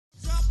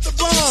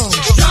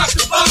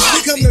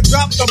come to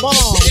drop the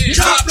bomb.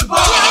 Drop the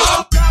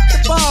bomb. Drop the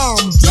bomb.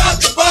 Drop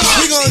the bomb.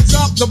 We're gonna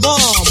drop the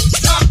bomb.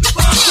 Drop the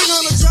bomb. We're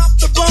gonna drop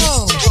the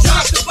bomb.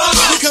 Drop the bomb.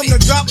 We come to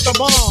drop the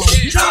bomb.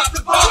 Drop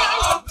the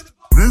bomb.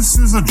 This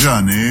is a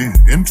journey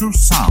into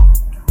sound.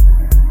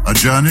 A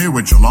journey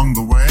which along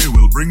the way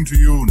will bring to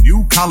you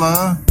new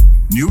color,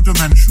 new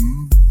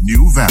dimension,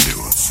 new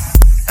values,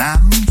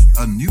 and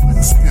a new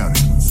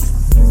experience.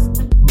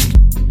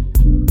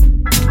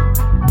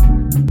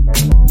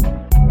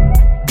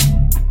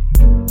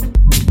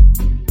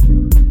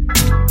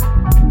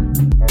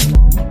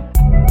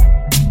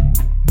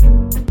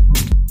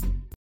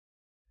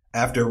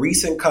 After a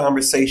recent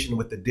conversation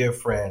with a dear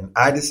friend,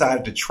 I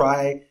decided to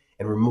try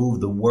and remove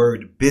the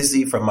word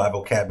busy from my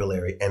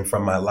vocabulary and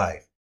from my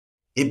life.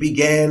 It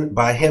began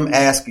by him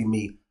asking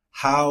me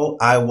how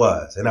I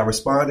was, and I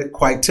responded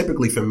quite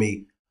typically for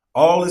me,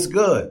 all is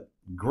good,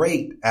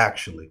 great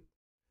actually,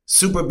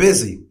 super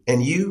busy,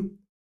 and you?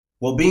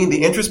 Well, being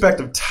the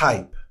introspective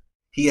type,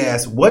 he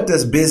asked, what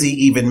does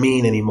busy even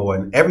mean anymore?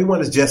 And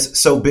everyone is just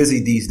so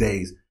busy these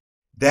days.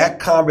 That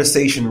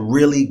conversation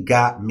really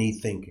got me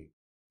thinking.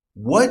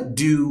 What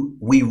do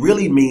we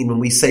really mean when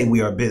we say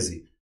we are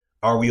busy?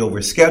 Are we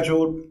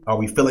overscheduled? Are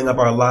we filling up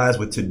our lives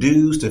with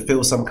to-dos to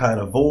fill some kind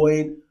of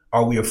void?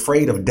 Are we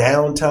afraid of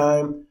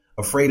downtime?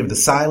 Afraid of the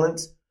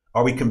silence?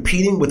 Are we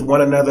competing with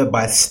one another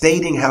by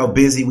stating how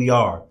busy we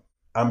are?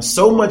 I'm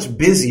so much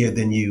busier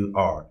than you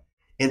are.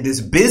 Is this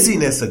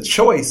busyness a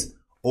choice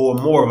or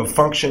more of a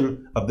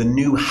function of the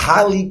new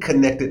highly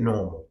connected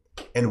normal?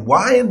 And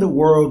why in the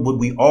world would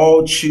we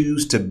all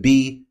choose to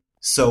be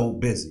so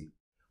busy?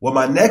 Well,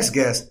 my next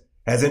guest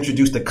has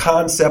introduced the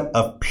concept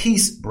of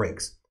peace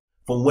breaks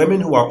for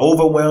women who are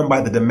overwhelmed by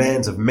the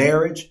demands of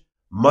marriage,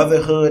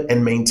 motherhood,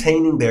 and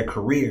maintaining their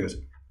careers.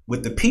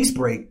 With the peace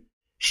break,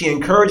 she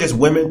encourages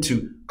women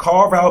to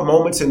carve out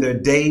moments in their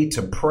day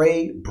to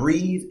pray,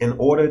 breathe in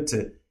order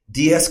to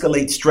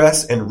de-escalate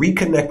stress and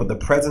reconnect with the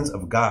presence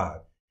of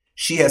God.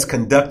 She has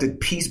conducted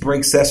peace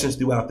break sessions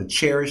throughout the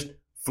Cherished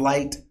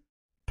Flight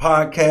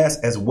podcast,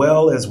 as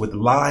well as with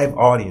live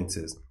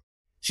audiences.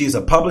 She is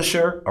a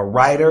publisher, a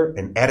writer,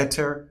 an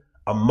editor,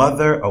 a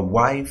mother, a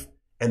wife,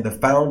 and the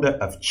founder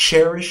of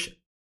Cherish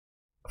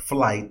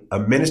Flight, a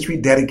ministry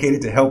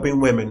dedicated to helping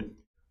women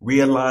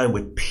realign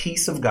with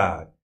peace of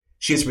God.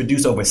 She has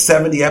produced over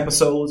 70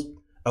 episodes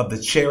of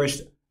the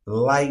Cherished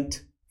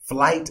Flight,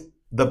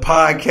 the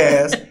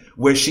podcast,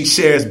 where she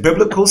shares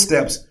biblical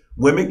steps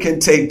women can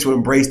take to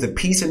embrace the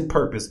peace and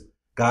purpose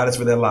God has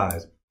for their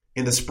lives.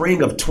 In the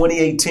spring of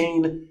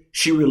 2018,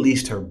 she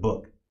released her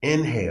book,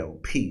 Inhale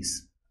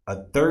Peace, a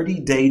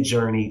 30-day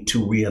journey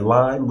to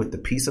realign with the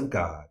peace of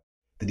God.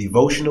 The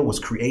devotional was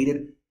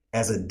created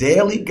as a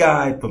daily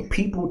guide for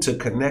people to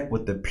connect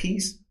with the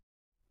peace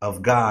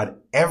of God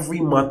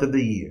every month of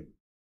the year.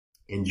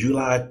 In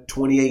July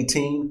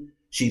 2018,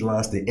 she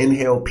launched the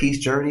Inhale Peace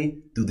Journey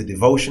through the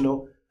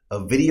devotional,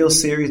 a video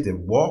series that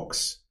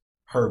walks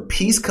her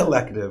peace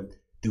collective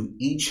through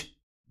each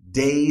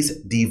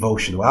day's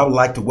devotional. I would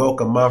like to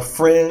welcome my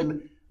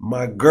friend,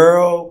 my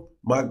girl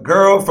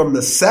from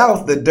the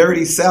South, the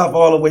dirty South,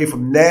 all the way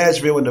from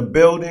Nashville in the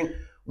building.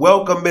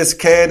 Welcome, Miss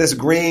Candace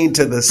Green,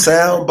 to the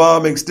Sound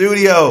Bombing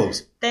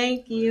Studios.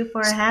 Thank you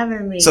for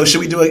having me. So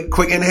should we do a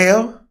quick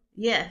inhale?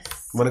 Yes.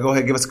 Want to go ahead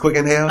and give us a quick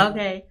inhale?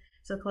 Okay.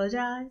 So close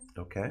your eyes.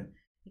 Okay.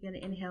 You're going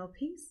to inhale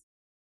peace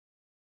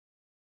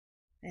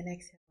and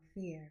exhale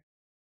fear.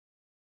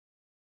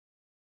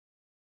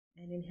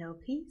 And inhale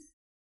peace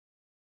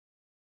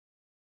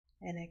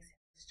and exhale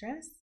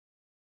stress.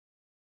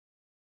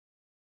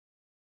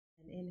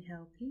 And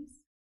inhale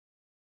peace.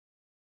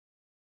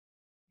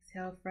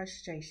 Exhale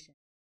frustration.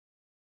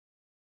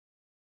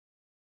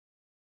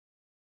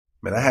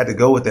 Man, I had to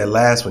go with that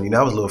last one.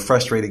 I was a little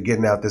frustrated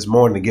getting out this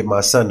morning to get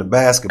my son to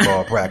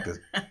basketball practice.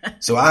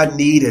 So I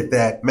needed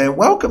that. Man,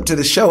 welcome to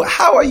the show.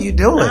 How are you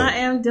doing? I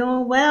am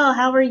doing well.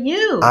 How are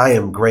you? I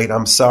am great.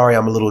 I'm sorry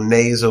I'm a little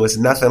nasal. It's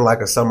nothing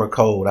like a summer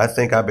cold. I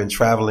think I've been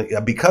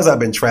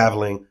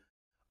traveling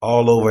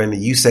all over, and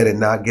you said it,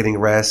 not getting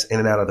rest, in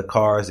and out of the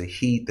cars, the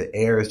heat, the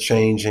air is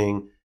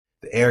changing,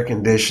 the air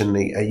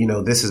conditioning.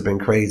 This has been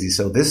crazy.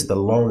 So this is the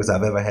longest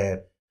I've ever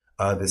had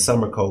this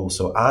summer cold.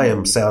 So I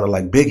am sounding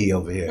like Biggie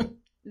over here.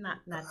 Not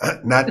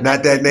that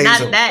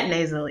nasal. Not that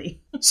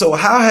nasally. So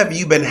how have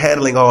you been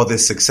handling all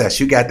this success?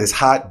 You got this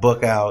hot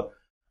book out.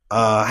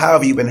 How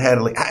have you been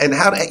handling, and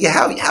how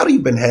do you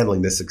been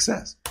handling this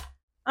success?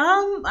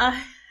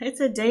 It's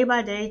a day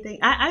by day thing.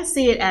 I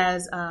see it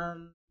as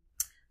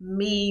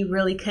me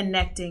really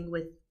connecting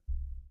with.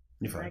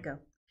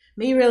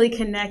 Me really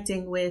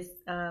connecting with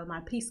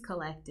my Peace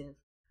Collective.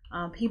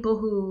 People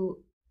who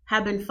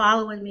have been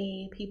following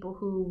me, people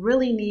who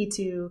really need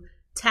to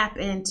tap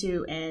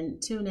into and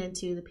tune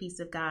into the peace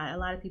of God. A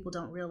lot of people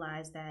don't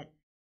realize that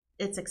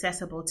it's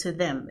accessible to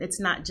them. It's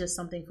not just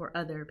something for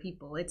other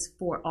people. It's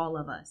for all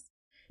of us.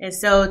 And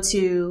so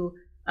to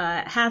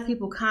have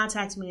people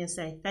contact me and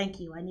say, thank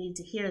you, I needed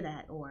to hear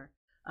that, or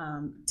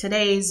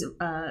today's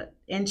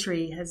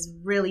entry has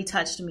really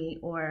touched me,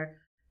 or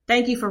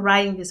thank you for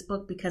writing this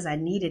book because I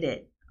needed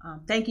it.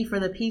 Thank you for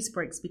the peace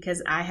breaks,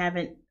 because I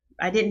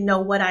didn't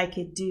know what I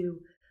could do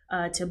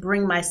to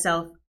bring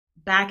myself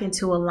back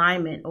into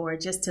alignment, or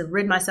just to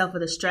rid myself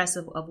of the stress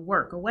of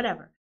work or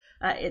whatever.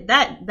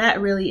 That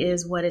really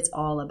is what it's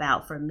all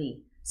about for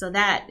me. So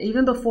that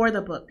even before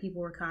the book,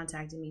 people were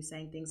contacting me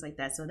saying things like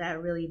that. So that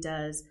really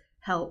does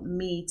help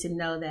me to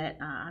know that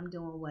I'm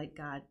doing what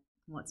God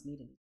wants me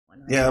to do. Right,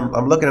 yeah,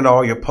 I'm looking at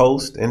all your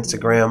posts,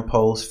 Instagram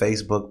posts,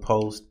 Facebook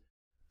posts,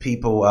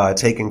 people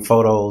taking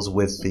photos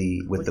with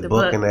the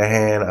book in their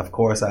hand. Of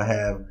course, I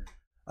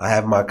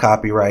have my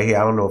copy right here.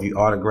 I don't know if you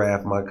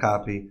autographed my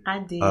copy. I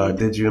did.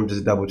 Did you? I'm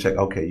just double check.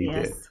 Okay, you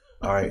Yes. did.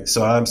 All right.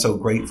 So I'm so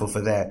grateful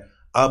for that.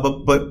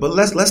 But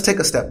let's take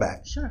a step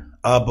back. Sure.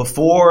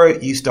 Before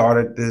you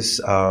started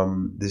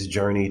this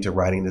journey to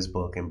writing this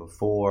book, and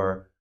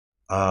before,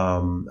 you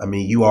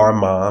are a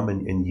mom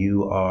and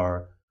you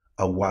are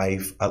a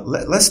wife.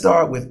 Let's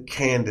start with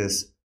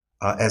Candace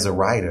as a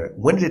writer.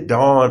 When did it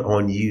dawn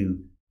on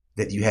you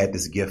that you had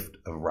this gift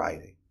of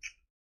writing?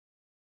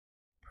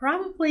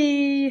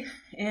 Probably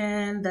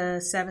in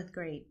the 7th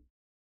grade.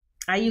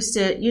 I used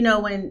to,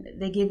 when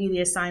they give you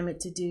the assignment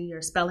to do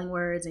your spelling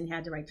words, and you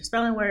had to write your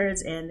spelling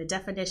words and the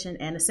definition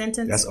and a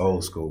sentence. That's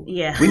old school.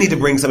 Yeah. We need to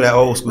bring some of that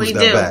old school We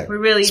stuff do. back. We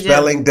really do.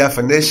 Spelling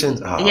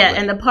definitions. Oh, Yeah,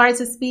 man. and the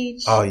parts of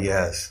speech. Oh,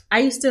 yes. I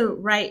used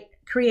to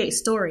create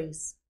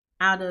stories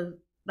out of,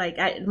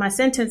 my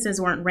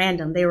sentences weren't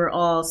random. They were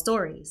all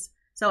stories.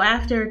 So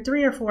after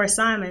 3 or 4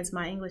 assignments,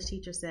 my English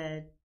teacher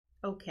said,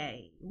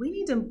 okay, we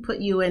need to put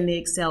you in the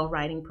Excel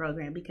writing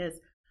program, because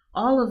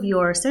all of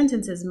your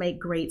sentences make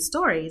great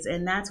stories.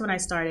 And that's when I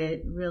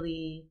started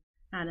really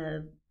kind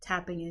of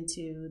tapping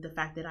into the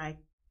fact that I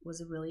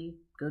was a really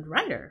good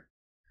writer.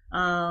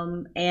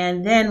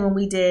 And then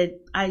when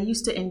I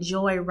used to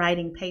enjoy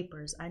writing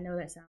papers. I know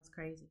that sounds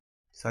crazy.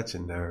 Such a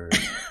nerd.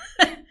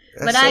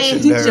 But That's I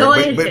such a nerd.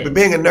 enjoyed but it.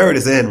 being a nerd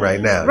is in right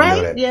now. Right?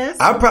 You know that. Yes.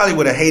 I probably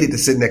would have hated to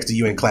sit next to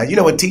you in class. You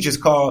know when teachers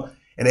call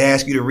and they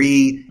ask you to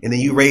read, and then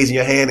you raising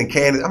your hand, and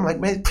Candace, I'm like,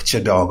 man, put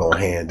your doggone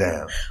hand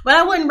down. But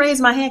I wouldn't raise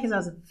my hand because I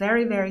was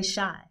very, very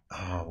shy.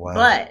 Oh,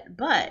 wow.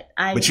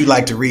 But you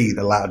like to read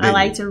a lot, didn't I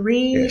like you? to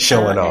read. Yeah,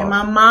 showing off. And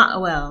my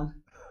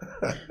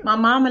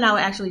mom and I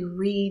would actually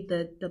read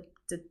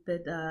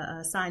the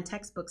assigned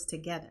textbooks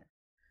together,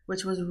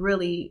 which was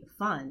really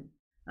fun.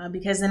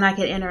 Because then I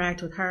could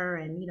interact with her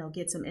and,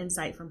 get some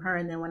insight from her.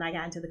 And then when I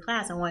got into the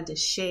class, I wanted to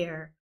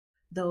share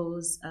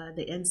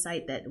the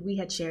insight that we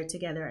had shared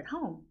together at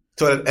home.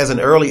 So as an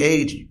early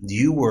age,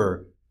 you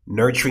were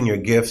nurturing your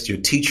gifts. Your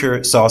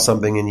teacher saw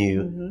something in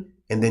you, Mm-hmm.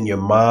 and then your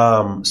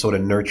mom sort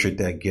of nurtured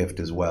that gift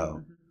as well.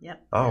 Mm-hmm.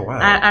 Yep. Oh, wow.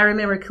 I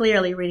remember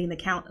clearly reading The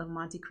Count of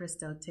Monte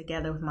Cristo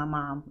together with my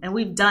mom. And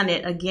we've done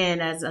it again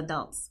as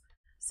adults.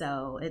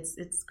 So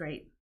it's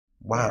great.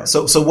 Wow.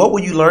 So what were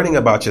you learning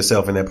about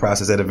yourself in that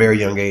process at a very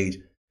young age?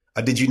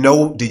 Did you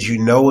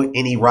know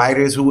any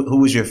writers? Who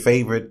was your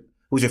favorite?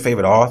 Who was your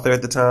favorite author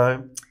at the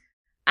time?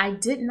 I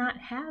did not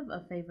have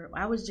a favorite.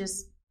 I was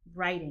just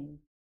writing.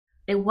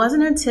 It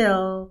wasn't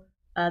until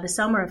the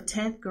summer of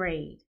 10th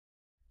grade.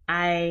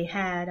 I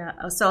had,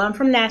 so I'm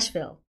from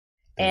Nashville.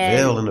 The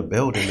Ville in the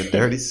building, the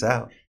dirty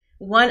South.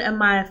 One of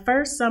my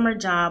first summer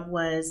job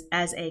was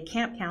as a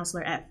camp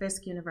counselor at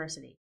Fisk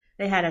University.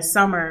 They had a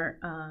summer.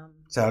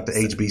 Shout out to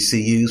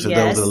HBCUs for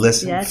yes, those that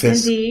listen. Yes,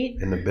 Fisk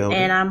indeed. in the building.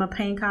 And I'm a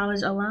Payne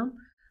College alum.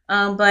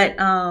 But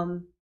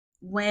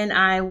when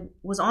I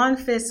was on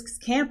Fisk's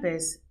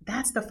campus,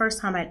 that's the first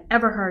time I'd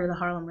ever heard of the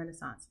Harlem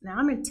Renaissance. Now,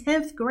 I'm in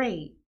 10th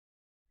grade.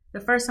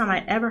 The first time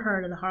I ever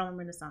heard of the Harlem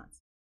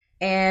Renaissance.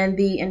 And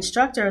the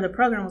instructor of the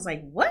program was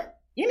like, what?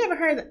 You never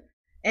heard of that?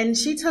 And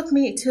she took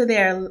me to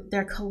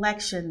their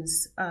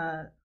collections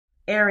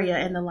area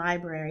in the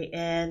library.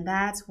 And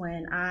that's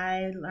when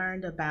I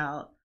learned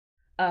about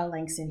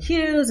Langston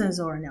Hughes and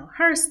Zora Neale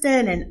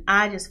Hurston. And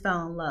I just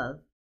fell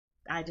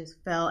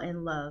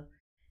in love.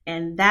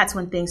 And that's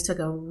when things took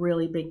a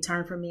really big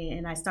turn for me.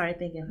 And I started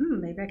thinking,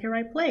 maybe I could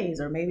write plays,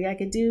 or maybe I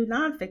could do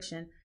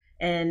nonfiction.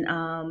 And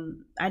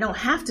I don't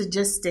have to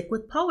just stick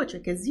with poetry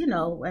because,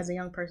 as a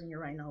young person, you're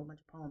writing a whole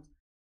bunch of poems.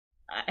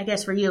 I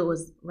guess for you it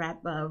was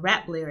rap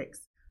lyrics,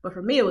 but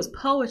for me it was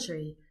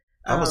poetry.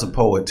 I was a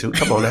poet too.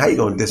 Come on, now, how you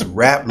gonna diss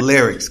rap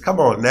lyrics? Come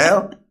on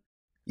now,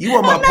 you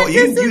on my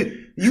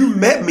you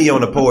met me on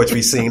the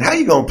poetry scene. How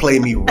you gonna play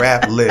me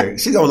rap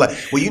lyrics? She's gonna like,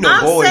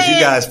 well, boys, you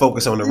guys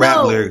focus on the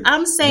rap lyrics.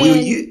 I'm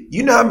saying,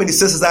 you know how many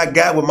sisters I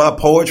got with my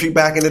poetry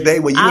back in the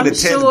day when you in the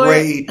 10th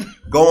grade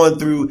going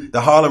through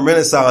the Harlem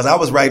Renaissance. I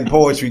was writing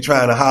poetry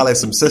trying to holler at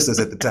some sisters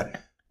at the time.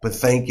 But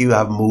thank you,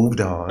 I've moved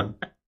on.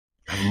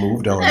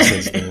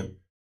 Since then.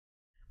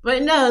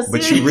 But no,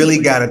 but you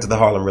really got into the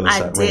Harlem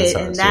Renaissance. I did,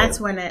 and that's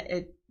when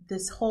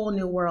this whole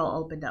new world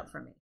opened up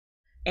for me,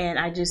 and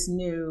I just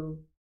knew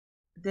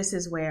this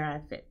is where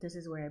I fit. This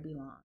is where I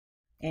belong.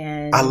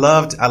 And I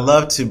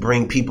love to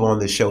bring people on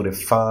the show to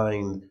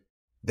find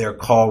their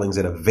callings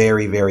at a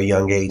very, very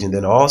young age, and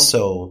then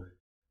also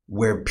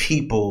where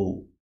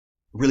people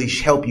really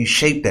help you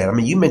shape that. I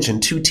mean, you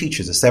mentioned 2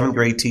 teachers, a 7th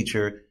grade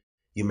teacher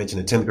You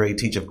mentioned a 10th grade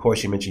teacher. Of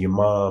course, you mentioned your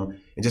mom.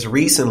 And just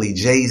recently,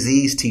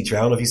 Jay-Z's teacher,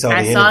 I don't know if you saw the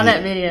interview. I saw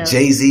that video.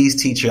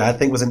 Jay-Z's teacher, I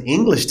think, was an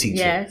English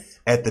teacher. Yes.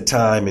 At the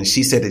time, and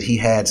she said that he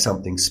had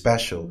something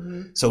special.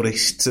 Mm-hmm. So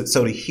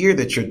to hear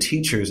that your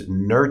teachers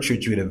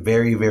nurtured you at a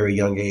very, very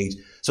young age.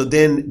 So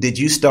then did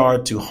you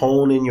start to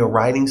hone in your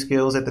writing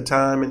skills at the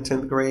time in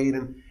 10th grade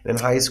and in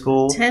high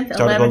school? 10th,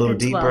 Start 11th, to go a little and 12th.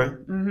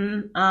 deeper?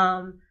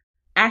 Mm-hmm.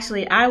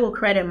 Actually, I will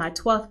credit my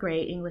 12th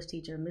grade English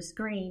teacher, Miss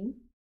Green.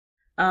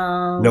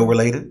 No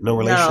related? No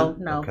relation?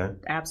 No, Okay.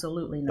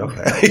 Absolutely no.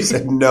 Okay. You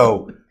said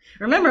no.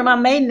 Remember, my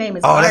maiden name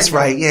is Oh, Gardner. that's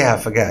right. Yeah, I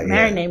forgot.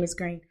 Married Yeah. name is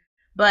Green.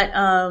 But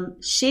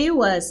she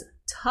was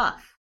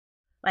tough.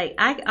 Like,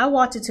 I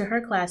walked into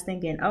her class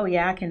thinking, oh,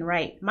 yeah, I can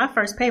write. My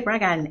first paper, I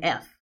got an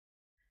F.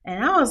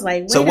 And I was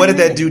like, So what did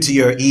that do to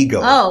your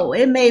ego? Oh,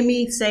 it made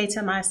me say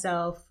to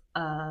myself,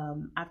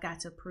 I've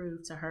got to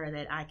prove to her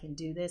that I can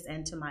do this,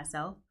 and to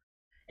myself.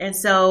 And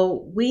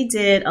so we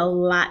did a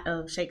lot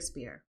of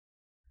Shakespeare.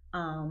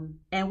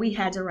 And we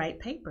had to write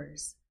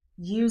papers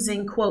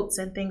using quotes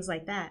and things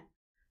like that.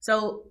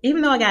 So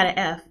even though I got an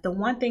F, the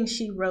one thing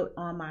she wrote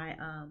on my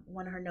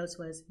one of her notes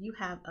was, you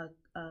have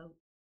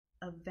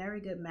a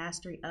very good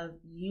mastery of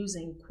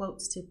using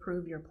quotes to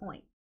prove your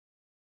point.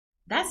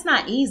 That's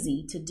not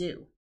easy to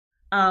do.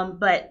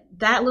 But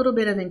that little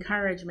bit of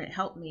encouragement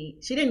helped me.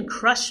 She didn't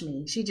crush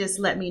me. She just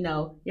let me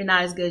know you're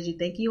not as good as you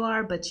think you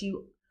are, but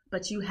you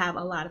have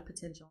a lot of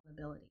potential and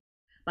ability.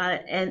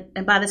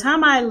 And by the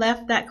time I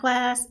left that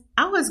class,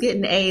 I was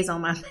getting A's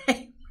on my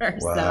paper.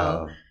 Wow.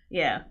 So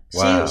yeah,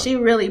 Wow. she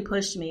really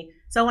pushed me.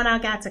 So when I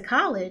got to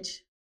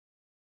college,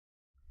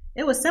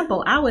 it was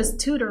simple. I was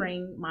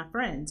tutoring my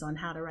friends on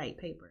how to write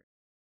papers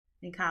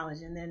in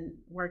college, and then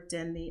worked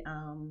in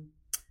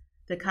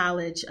the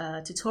college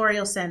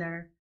tutorial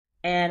center,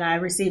 and I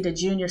received a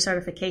junior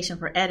certification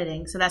for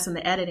editing. So that's when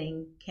the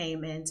editing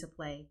came into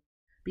play,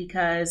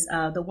 because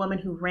the woman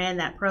who ran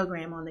that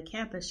program on the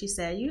campus, she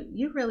said,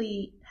 you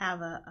really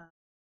have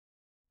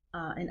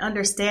an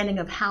understanding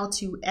of how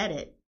to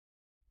edit.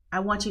 I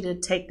want you to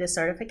take this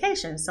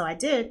certification. So I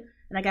did,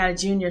 and I got a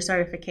junior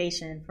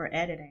certification for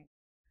editing.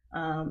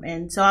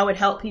 And so I would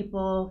help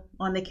people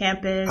on the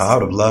campus. I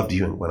would have loved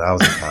you when I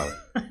was in college.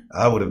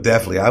 I would have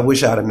definitely. I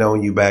wish I'd have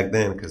known you back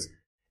then, because,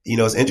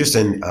 it's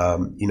interesting.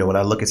 When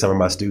I look at some of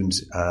my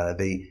students,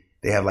 they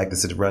have like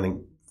this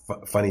running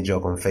funny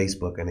joke on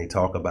Facebook, and they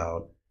talk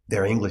about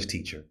their English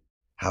teacher,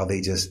 how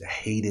they just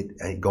hated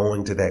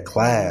going to that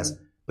class.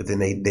 Mm-hmm. But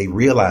then they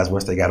realized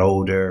once they got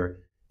older,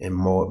 and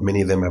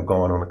many of them have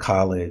gone on to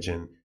college,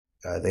 and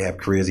they have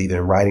careers either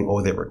in writing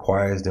or that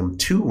requires them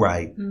to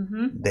write.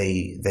 Mm-hmm.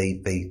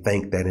 They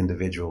thank that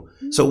individual.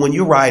 Mm-hmm. So when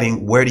you're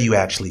writing, where do you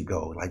actually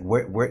go? Like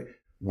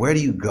where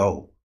do you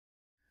go?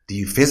 Do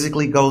you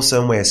physically go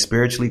somewhere,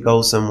 spiritually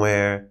go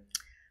somewhere?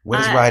 Where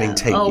does writing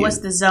take you? What's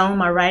the zone?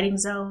 My writing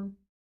zone.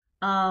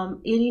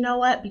 And you know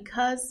what?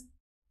 Because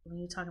when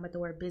you're talking about the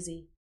word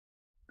busy,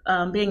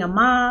 being a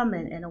mom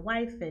and a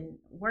wife and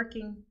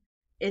working,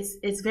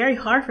 it's very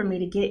hard for me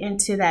to get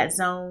into that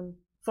zone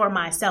for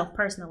myself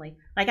personally.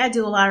 Like, I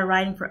do a lot of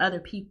writing for other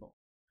people.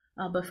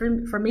 But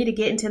for me to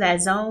get into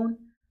that zone,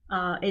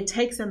 it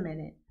takes a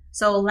minute.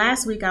 So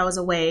last week I was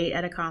away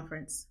at a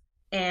conference,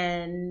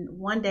 and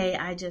one day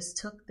I just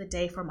took the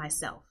day for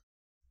myself.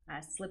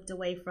 I slipped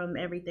away from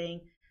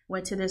everything,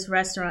 went to this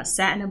restaurant,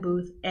 sat in a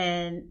booth,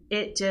 and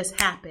it just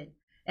happened.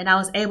 And I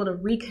was able to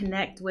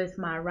reconnect with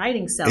my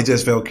writing self. It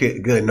just felt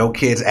good. No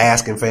kids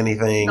asking for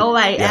anything.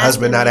 Nobody Your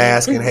husband not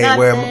asking, hey,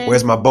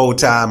 where's my bow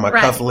tie, my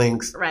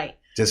cufflinks? Right.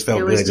 Just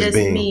felt good. It was just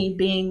me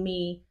being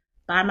me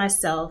by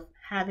myself,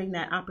 having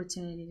that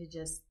opportunity to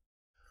just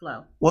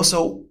flow. Well,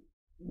 so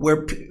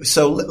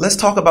let's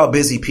talk about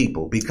busy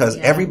people, because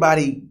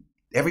everybody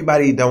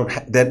doesn't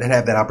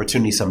have that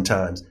opportunity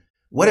sometimes.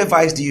 What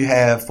advice do you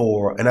have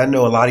for, and I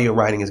know a lot of your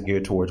writing is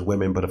geared towards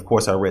women, but of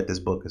course I read this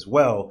book as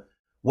well.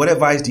 What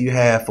advice do you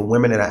have for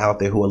women that are out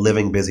there who are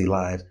living busy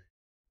lives,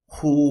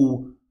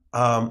 who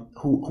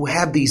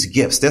have these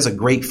gifts? There's a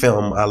great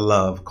film I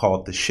love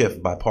called The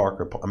Shift by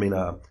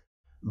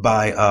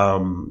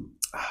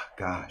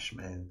gosh,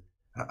 man,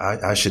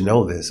 I should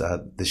know this.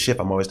 The Shift,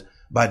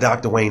 by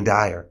Dr. Wayne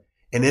Dyer.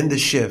 And in The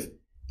Shift,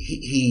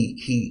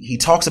 he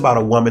talks about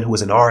a woman who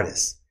is an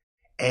artist,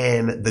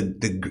 and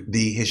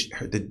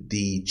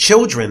the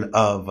children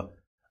of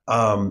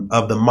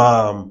the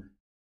mom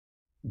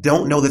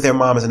don't know that their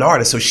mom is an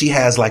artist. So she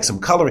has like some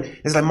coloring.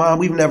 It's like, Mom,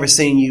 we've never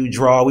seen you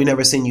draw. We've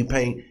never seen you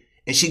paint.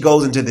 And she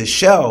goes into this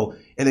show,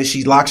 and then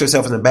she locks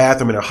herself in the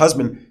bathroom, and her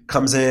husband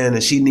comes in,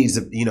 and she needs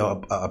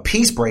a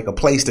peace break, a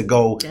place to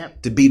go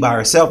to be by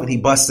herself. And he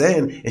busts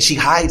in, and she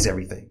hides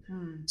everything.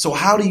 So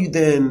how do you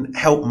then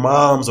help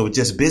moms or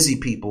just busy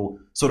people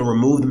sort of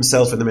remove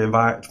themselves from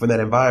that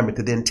environment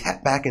to then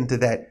tap back into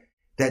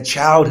that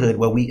childhood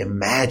where we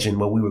imagined,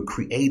 where we were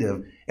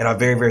creative at our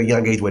very, very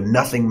young age, where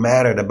nothing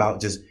mattered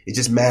about it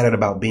just mattered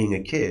about being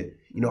a kid?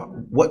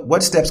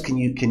 What steps can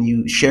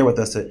you share with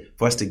us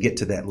for us to get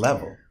to that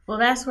level? Well,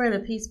 that's where the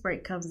peace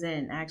break comes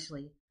in,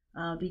 actually,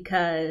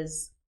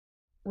 because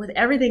with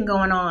everything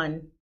going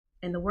on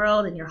in the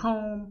world, in your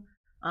home,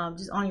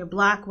 just on your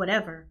block,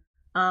 whatever.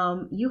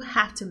 You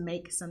have to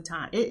make some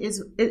time.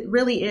 It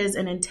really is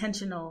an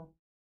intentional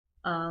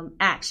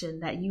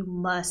action that you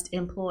must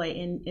employ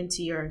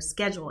into your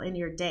schedule, in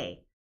your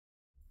day,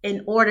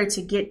 in order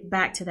to get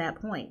back to that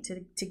point,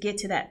 to get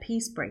to that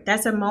peace break.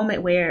 That's a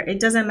moment where it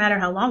doesn't matter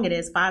how long it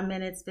is, 5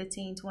 minutes,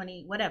 15,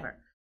 20, whatever.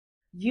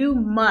 You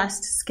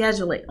must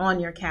schedule it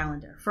on your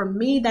calendar. For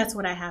me, that's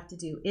what I have to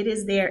do. It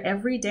is there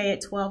every day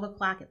at 12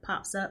 o'clock. It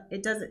pops up.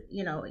 It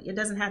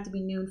doesn't have to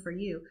be noon for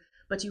you,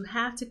 but you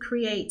have to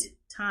create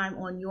time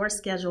on your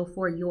schedule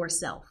for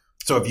yourself.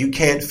 So if you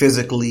can't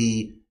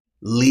physically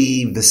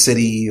leave the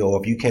city,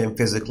 or if you can't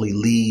physically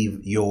leave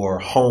your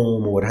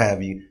home or what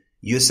have you,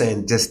 you're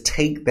saying just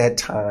take that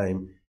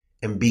time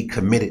and be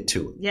committed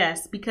to it.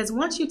 Yes, because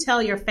once you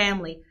tell your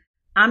family,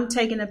 I'm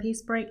taking a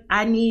peace break,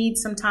 I need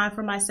some time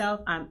for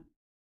myself,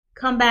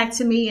 come back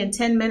to me in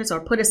 10 minutes,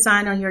 or put a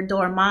sign on your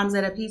door, mom's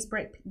at a peace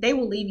break, they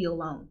will leave you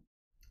alone.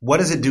 What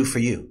does it do for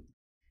you?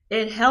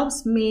 It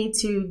helps me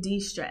to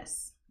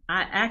de-stress.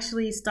 I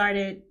actually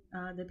started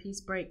the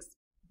peace breaks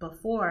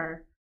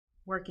before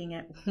working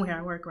at where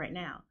I work right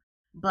now,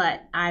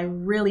 but I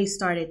really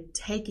started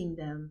taking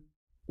them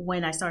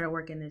when I started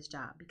working this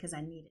job because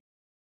I need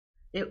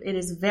it. It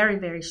is very,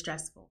 very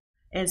stressful.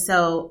 And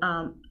so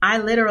I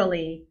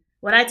literally,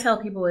 what I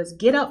tell people is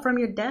get up from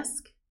your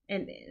desk,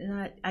 and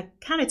I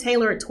kind of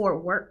tailor it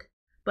toward work,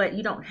 but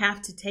you don't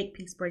have to take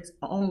peace breaks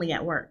only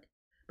at work.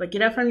 But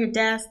get up from your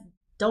desk.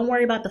 Don't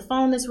worry about the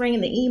phone that's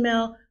ringing, the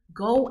email.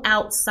 Go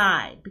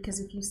outside, because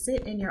if you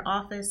sit in your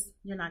office,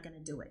 you're not going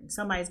to do it. And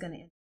somebody's going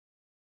to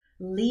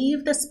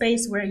leave the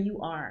space where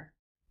you are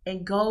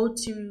and go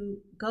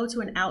to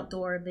an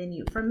outdoor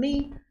venue. For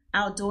me,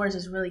 outdoors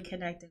is really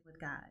connecting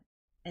with God.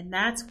 And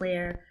that's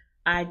where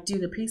I do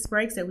the peace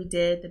breaks that we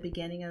did at the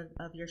beginning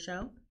of your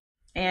show.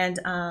 And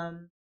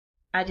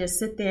I just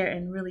sit there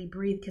and really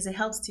breathe, because it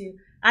helps to,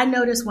 I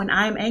notice when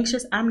I'm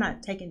anxious, I'm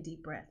not taking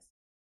deep breaths.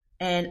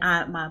 And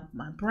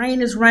my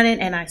brain is running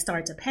and I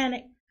start to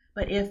panic.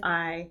 But if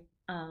I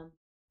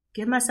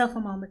give myself a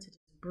moment to just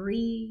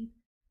breathe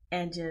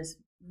and just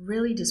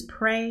really just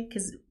pray,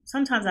 because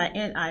sometimes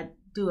I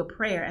do a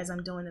prayer as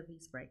I'm doing the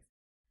peace break.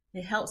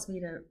 It helps me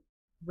to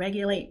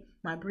regulate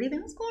my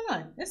breathing. What's going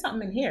on? There's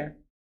something in here.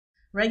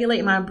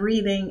 Regulate my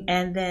breathing,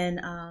 and then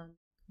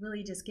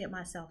really just get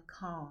myself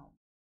calm.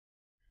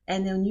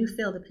 And then you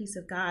feel the peace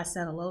of God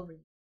settle over you.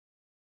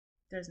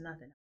 There's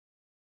nothing.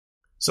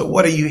 So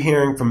what are you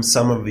hearing from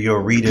some of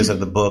your readers of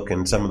the book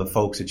and some of the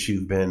folks that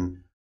you've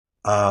been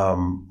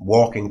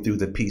walking through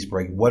the peace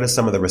break? What are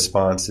some of the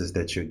responses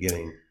that you're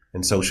getting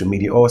in social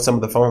media, or some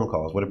of the phone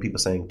calls? What are people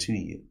saying to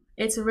you?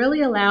 It's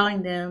really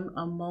allowing them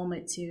a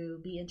moment to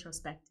be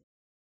introspective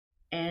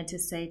and to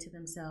say to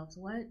themselves,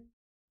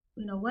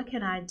 what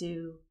can I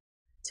do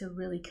to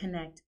really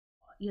connect?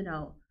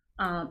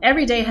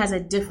 Every day has a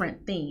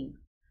different theme.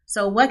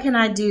 So what can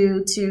I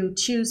do to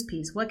choose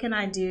peace? What can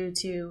I do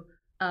to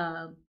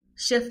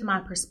shift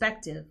my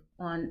perspective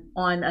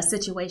on a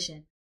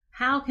situation?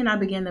 How can I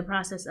begin the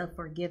process of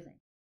forgiving?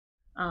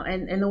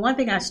 And the one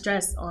thing I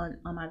stress on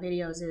my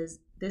videos is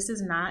this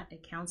is not a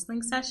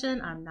counseling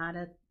session. I'm not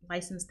a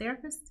licensed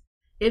therapist.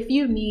 If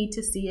you need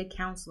to see a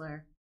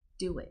counselor,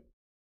 do it.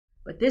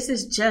 But this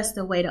is just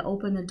a way to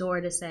open the door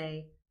to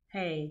say,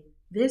 hey,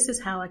 this is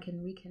how I can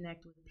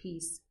reconnect with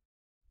peace,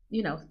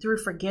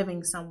 through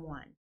forgiving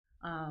someone.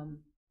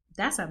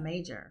 That's a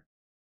major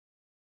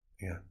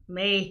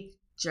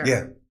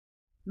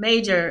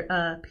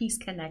peace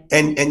connect.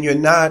 And you're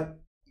not,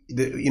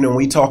 when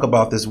we talk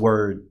about this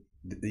word,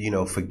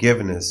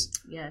 forgiveness.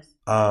 Yes.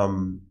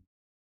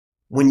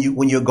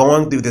 When you're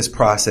going through this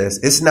process,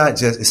 it's not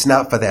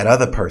for that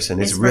other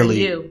person. It's really,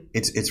 for you.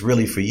 It's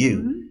really for you.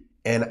 Mm-hmm.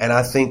 And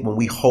I think when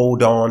we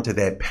hold on to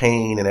that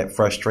pain and that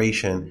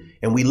frustration,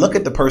 and we look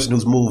at the person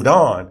who's moved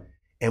on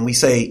and we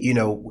say,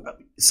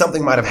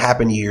 something might have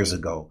happened years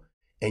ago,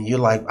 and you're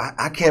like,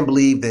 I can't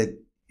believe that,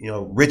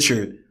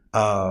 Richard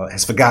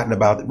has forgotten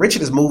about it. Richard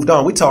has moved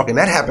on. We're talking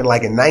that happened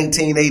like in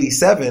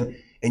 1987,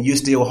 and you're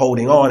still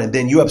holding on. And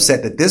then you're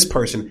upset that this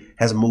person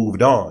has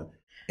moved on.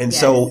 And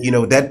yes. So,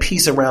 that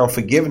piece around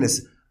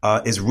forgiveness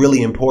is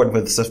really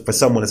important for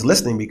someone that's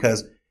listening,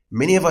 because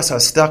many of us are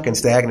stuck and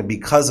stagnant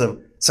because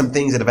of some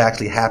things that have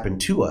actually happened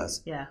to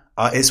us. Yeah.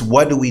 It's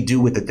what do we do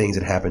with the things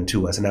that happen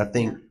to us? And I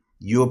think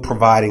you're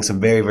providing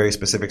some very, very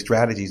specific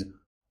strategies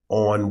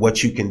on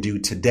what you can do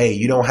today.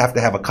 You don't have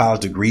to have a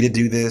college degree to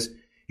do this.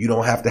 You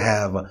don't have to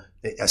have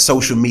a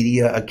social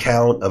media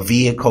account, a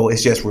vehicle.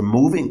 It's just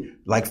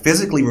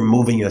physically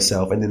removing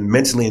yourself, and then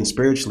mentally and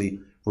spiritually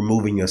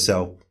removing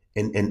yourself,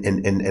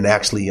 and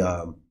actually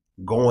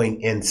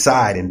going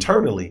inside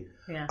internally.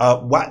 Yeah.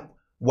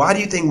 Why do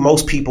you think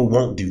most people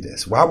won't do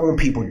this? Why won't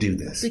people do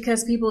this?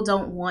 Because people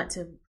don't want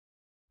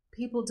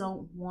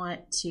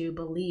to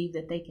believe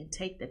that they can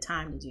take the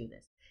time to do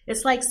this.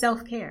 It's like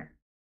self-care.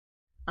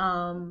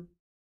 And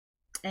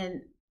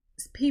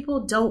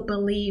people don't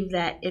believe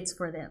that it's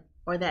for them,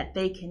 or that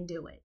they can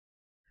do it,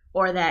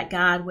 or that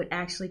God would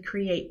actually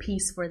create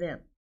peace for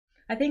them.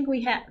 I think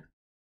we have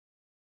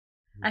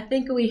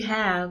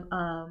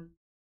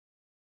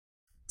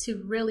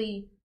to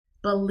really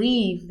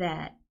believe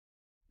that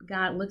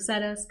God looks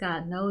at us,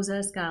 God knows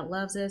us, God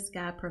loves us,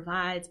 God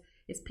provides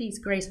His peace,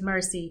 grace,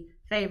 mercy,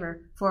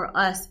 favor for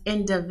us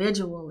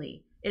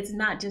individually. It's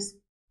not just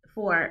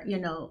for,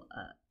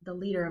 the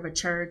leader of a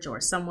church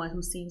or someone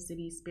who seems to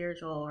be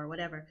spiritual or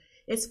whatever.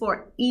 It's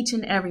for each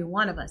and every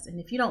one of us. And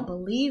if you don't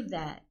believe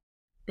that,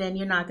 then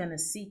you're not going to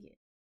seek it.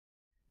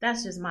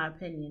 That's just my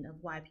opinion of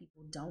why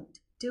people don't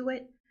do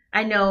it.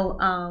 I know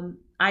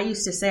I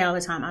used to say all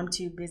the time, I'm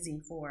too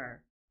busy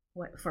for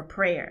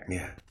prayer.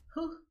 Yeah.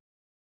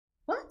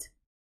 What?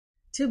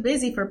 Too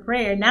busy for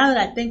prayer. Now that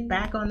I think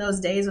back on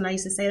those days when I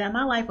used to say that,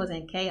 my life was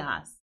in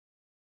chaos.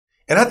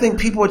 And I think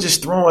people are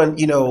just throwing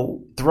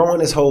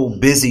this whole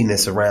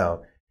busyness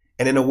around.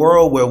 And in a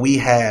world where we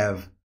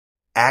have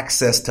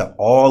access to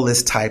all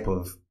this type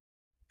of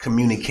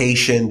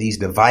communication, these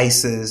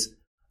devices,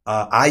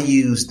 I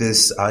use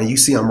this. You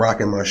see, I'm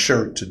rocking my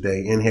shirt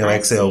today. Inhale,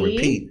 exhale,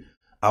 repeat.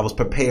 I was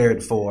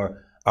prepared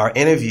for our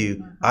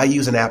interview. I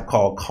use an app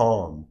called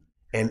Calm.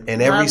 And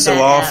every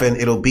so often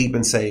it'll beep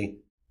and say,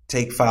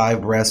 take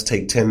 5 breaths,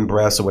 take 10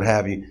 breaths or what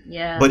have you.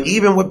 Yeah. But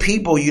even with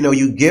people,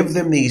 you give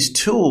them these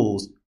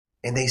tools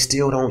and they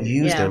still don't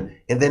use them.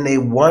 And then they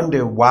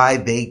wonder why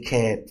they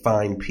can't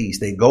find peace.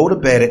 They go to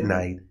bed at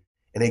night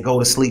and they go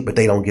to sleep, but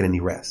they don't get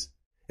any rest.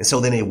 And so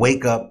then they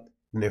wake up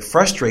and they're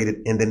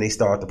frustrated and then they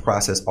start the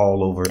process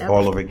all over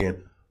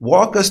again.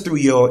 Walk us through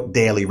your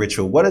daily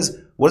ritual. What does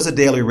a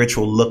daily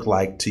ritual look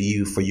like to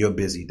you for your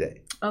busy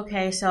day?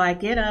 Okay, so I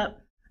get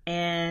up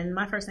and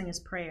my first thing is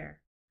prayer.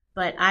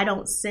 But I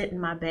don't sit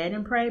in my bed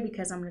and pray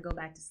because I'm going to go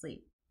back to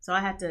sleep. So I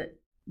have to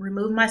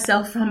remove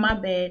myself from my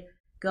bed,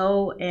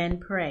 go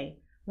and pray.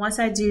 Once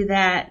I do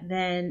that,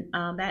 then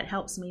that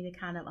helps me to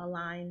kind of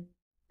align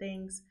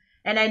things.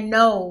 And I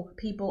know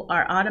people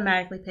are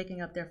automatically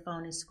picking up their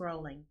phone and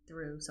scrolling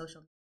through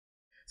social media.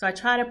 So I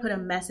try to put a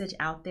message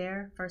out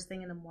there first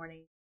thing in the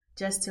morning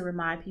just to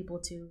remind people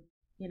to,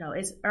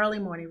 it's early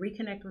morning,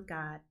 reconnect with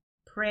God,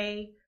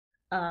 pray,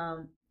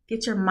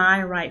 get your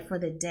mind right for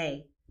the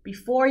day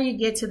before you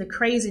get to the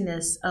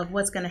craziness of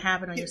what's going to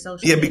happen on your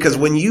social media. Yeah, because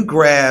when you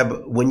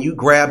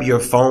grab your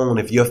phone,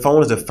 if your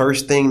phone is the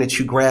first thing that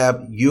you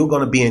grab, you're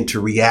going to be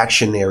into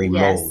reactionary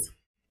mode.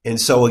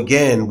 And so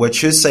again,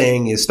 what you're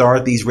saying is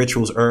start these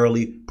rituals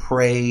early,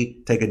 pray,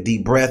 take a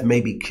deep breath,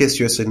 maybe kiss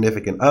your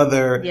significant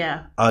other,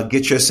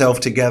 get yourself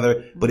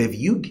together. But if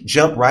you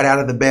jump right out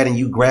of the bed and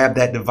you grab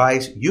that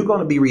device, you're going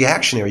to be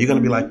reactionary. You're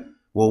going to be like,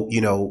 well,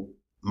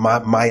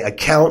 my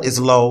account is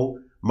low.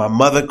 My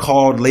mother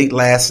called late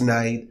last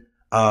night.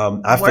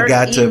 I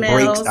forgot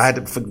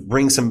to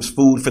bring some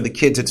food for the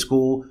kids at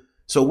school.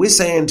 So we're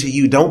saying to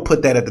you, don't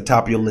put that at the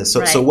top of your list.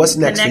 So what's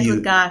next for you? Connect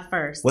with God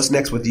first. What's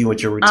next with you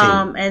with your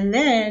routine? And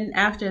then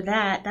after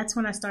that, that's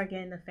when I start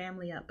getting the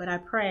family up. But I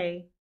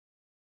pray.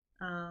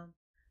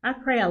 I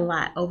pray a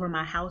lot over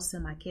my house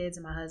and my kids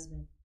and my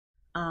husband.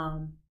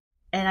 And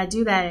I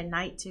do that at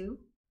night too.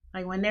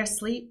 Like when they're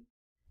asleep,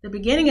 the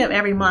beginning of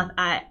every month,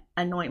 I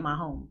anoint my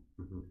home.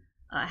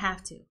 I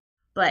have to.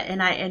 But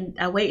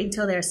I wait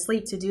until they're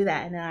asleep to do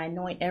that, and then I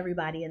anoint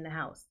everybody in the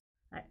house.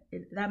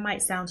 That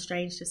might sound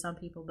strange to some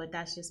people, but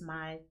that's just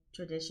my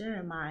tradition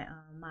and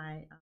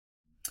my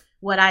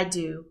what I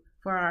do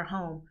for our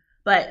home.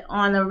 But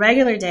on a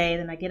regular day,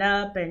 then I get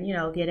up and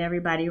get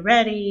everybody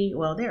ready.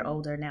 Well, they're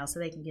older now, so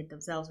they can get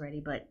themselves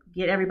ready, but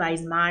get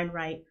everybody's mind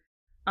right.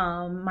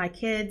 My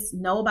kids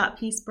know about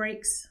peace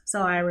breaks,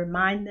 so I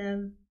remind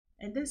them.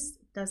 And this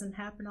doesn't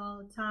happen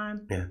all the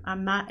time. Yeah.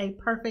 I'm not a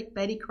perfect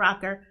Betty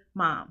Crocker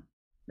mom.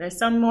 There's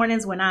some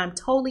mornings when I'm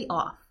totally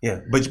off.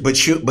 Yeah,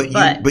 but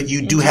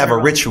you do have a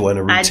ritual and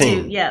a routine. I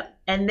do, yep.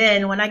 And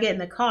then when I get in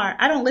the car,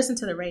 I don't listen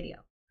to the radio.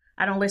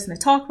 I don't listen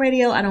to talk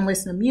radio. I don't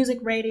listen to music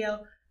radio.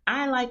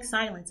 I like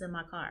silence in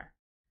my car.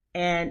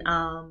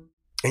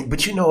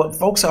 But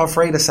folks are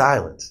afraid of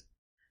silence.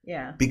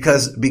 Yeah.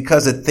 Because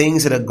of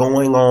things that are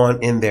going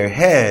on in their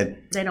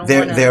head,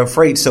 they're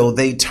afraid. So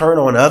they turn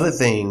on other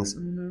things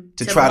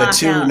to try to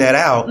tune that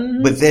out,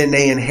 but then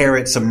they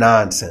inherit some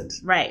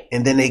nonsense. Right.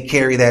 And then they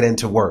carry that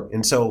into work.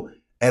 And so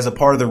as a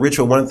part of the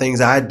ritual, one of the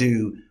things I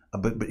do,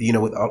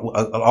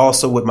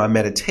 also with my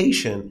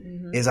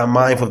meditation is I'm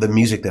mindful of the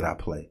music that I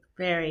play.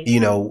 Very.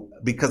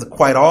 Because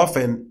quite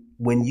often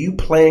when you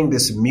playing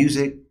this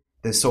music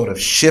that sort of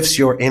shifts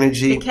your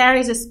energy. It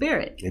carries a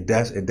spirit. It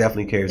does. It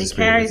definitely carries a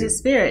spirit. It carries a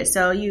spirit.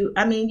 So you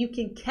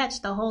can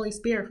catch the Holy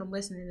Spirit from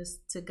listening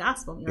to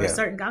gospel, a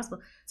certain gospel.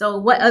 So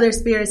what other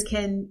spirits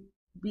can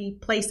be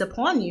placed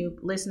upon you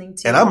listening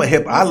to? And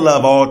I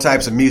love all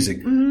types of music,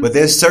 but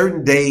there's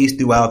certain days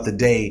throughout the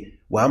day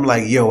where I'm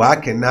like, I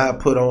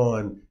cannot put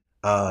on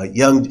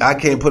I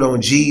can't put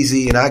on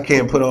Jeezy and I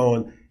can't put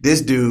on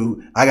this dude.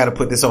 I got to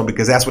put this on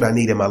because that's what I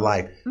need in my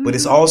life. But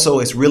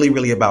it's really,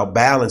 really about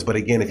balance. But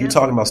again, if you're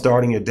talking about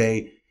starting your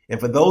day, and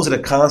for those that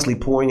are constantly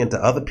pouring into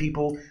other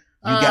people,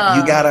 you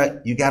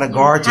gotta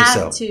guard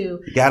yourself. You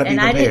gotta be prepared.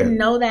 And I didn't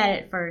know that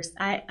at first.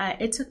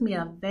 It took me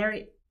a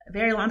very,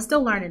 very long. I'm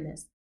still learning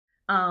this.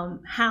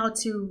 How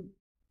to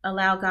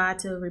allow God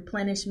to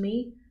replenish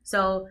me.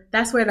 So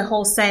that's where the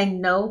whole saying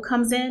no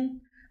comes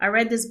in. I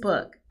read this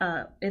book.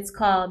 It's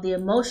called The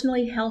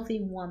Emotionally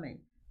Healthy Woman,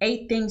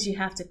 8 Things You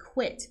Have to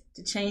Quit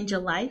to Change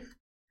Your Life.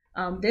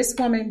 This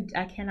woman,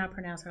 I cannot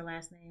pronounce her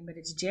last name, but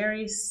it's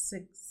Jerry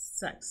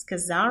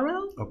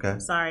Scazzaro. Okay.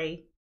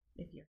 Sorry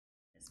if you're.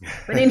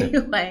 But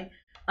anyway,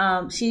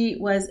 she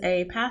was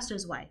a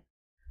pastor's wife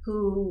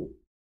who,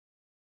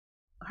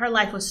 her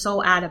life was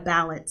so out of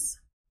balance.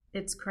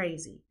 It's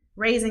crazy.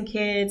 Raising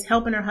kids,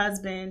 helping her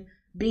husband,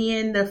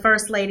 being the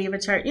first lady of a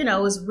church, it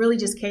was really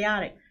just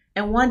chaotic.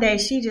 And one day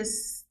she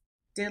just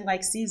did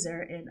like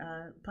Caesar in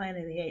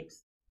Planet of the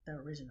Apes, the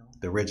original.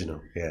 The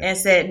original, yeah. And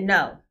said,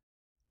 no,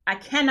 I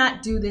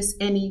cannot do this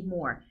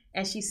anymore.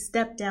 And she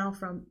stepped down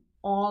from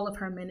all of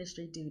her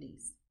ministry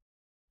duties.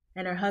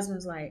 And her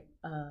husband's like,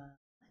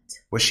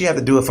 Well, she had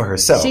to do it for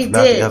herself, she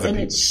not did, the other and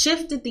people. it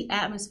shifted the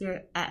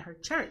atmosphere at her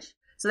church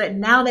so that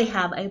now they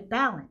have a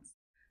balance.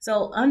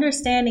 So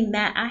understanding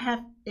that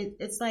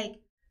it's like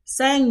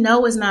saying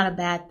no is not a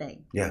bad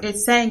thing. Yeah.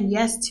 It's saying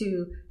yes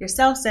to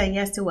yourself, saying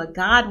yes to what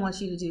God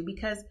wants you to do,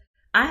 because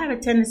I have a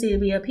tendency to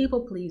be a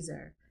people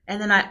pleaser. And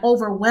then I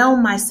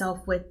overwhelm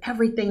myself with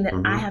everything that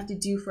I have to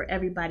do for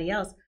everybody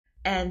else.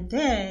 And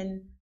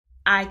then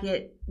I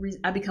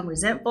become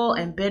resentful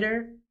and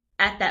bitter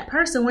at that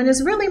person when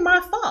it's really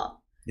my fault.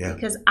 Yeah.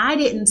 Because I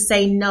didn't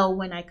say no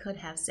when I could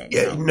have said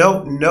Yeah,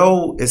 no.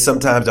 no is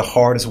sometimes the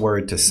hardest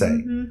word to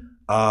say,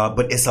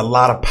 but it's a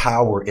lot of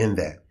power in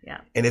that.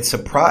 Yeah. And it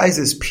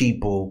surprises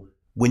people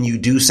when you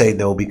do say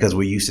no, because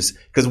we're used to,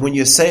 because when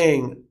you're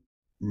saying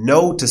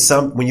no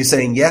to when you're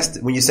saying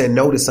when you're saying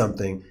no to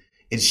something,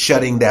 it's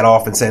shutting that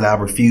off and saying, I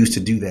refuse to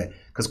do that.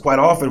 Because quite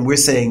often we're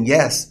saying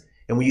yes.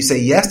 And when you say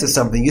yes to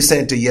something, you're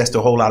saying yes to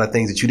a whole lot of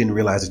things that you didn't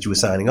realize that you were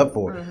signing up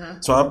for.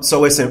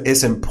 So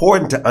it's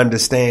important to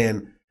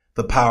understand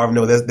the power of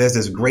no. There's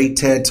this great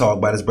TED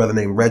talk by this brother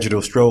named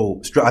Reginald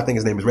Strobel. I think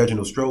his name is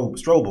Reginald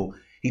Strobel.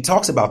 He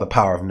talks about the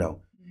power of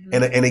no.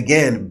 And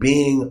again,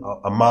 being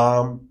a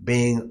mom,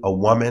 being a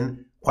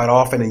woman, quite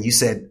often, and you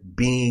said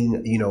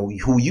being,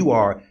 who you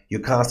are,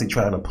 you're constantly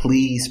trying to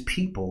please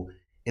people.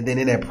 And then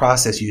in that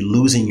process, you're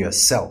losing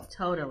yourself.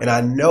 Totally. And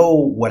I know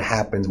what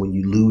happens when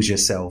you lose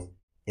yourself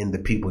in the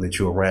people that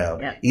you're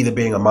around, either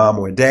being a mom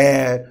or a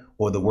dad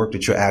or the work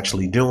that you're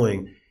actually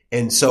doing.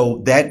 And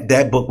so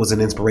that book was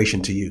an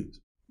inspiration to use.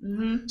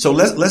 So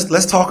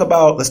let's talk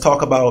about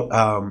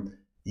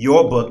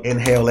your book,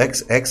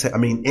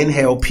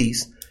 Inhale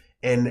Peace.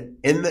 And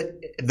in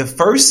the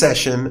first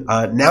session,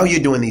 now you're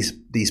doing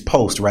these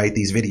posts, right?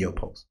 These video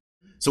posts.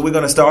 So we're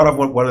going to start off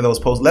with one of those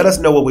posts. Let us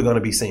know what we're going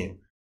to be seeing.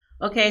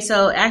 Okay,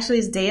 so actually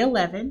it's day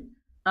 11.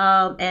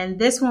 And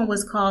this one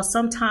was called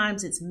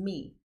Sometimes It's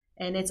Me.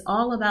 And it's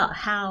all about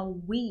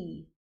how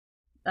we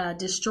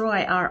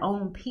destroy our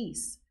own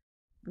peace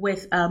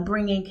with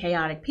bringing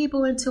chaotic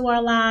people into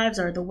our lives,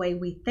 or the way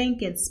we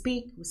think and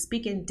speak. We're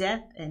speaking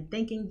death and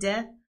thinking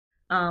death.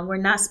 We're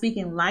not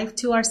speaking life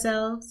to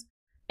ourselves.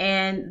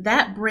 And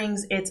that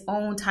brings its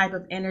own type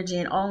of energy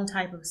and own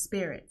type of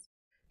spirit.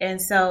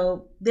 And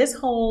so this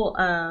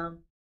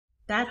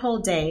that whole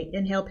day,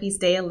 Inhale Peace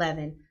Day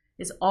 11,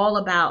 is all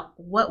about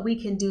what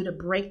we can do to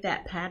break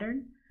that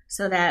pattern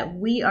so that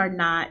we are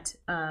not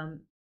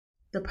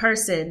the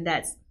person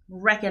that's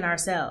wrecking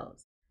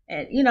ourselves.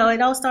 And,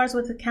 it all starts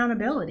with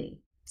accountability,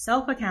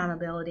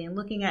 self-accountability, and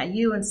looking at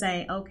you and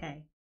saying,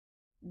 okay,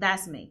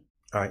 that's me.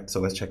 All right, so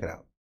let's check it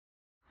out.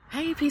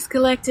 Hey, Peace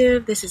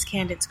Collective. This is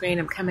Candace Green.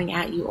 I'm coming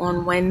at you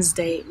on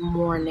Wednesday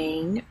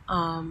morning.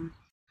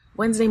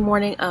 Wednesday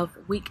morning of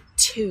week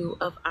 2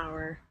 of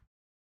our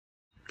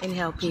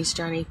Inhale Peace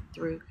journey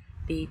through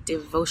the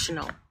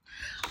devotional.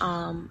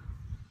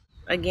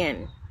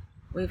 Again,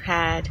 we've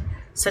had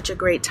such a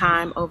great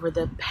time over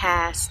the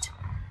past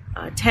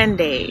 10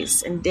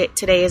 days, and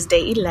today is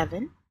day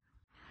 11.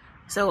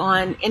 So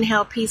on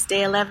Inhale Peace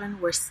Day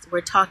 11,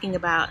 we're talking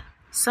about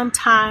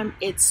sometimes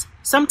it's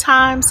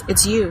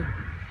you.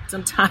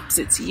 Sometimes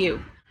it's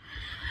you.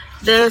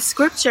 The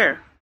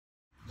scripture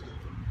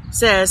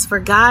says,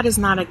 "For God is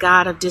not a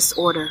God of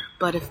disorder,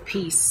 but of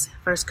peace."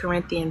 1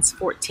 Corinthians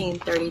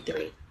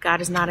 14:33. God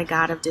is not a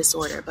God of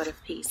disorder, but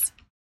of peace.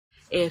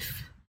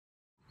 If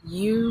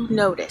you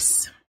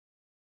notice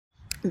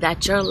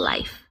that your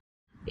life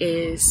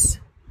is,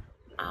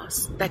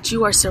 that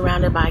you are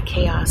surrounded by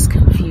chaos,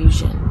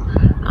 confusion,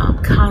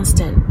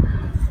 constant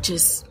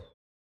just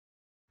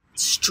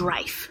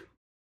strife,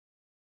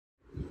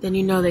 then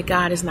you know that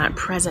God is not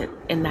present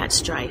in that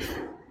strife.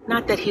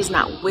 Not that he's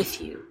not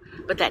with you,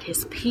 but that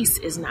his peace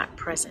is not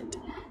present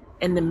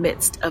in the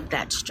midst of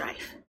that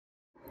strife.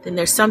 Then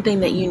there's something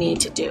that you need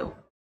to do,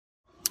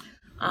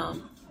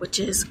 which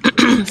is,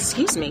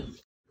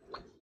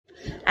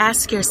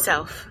 ask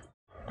yourself,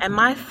 am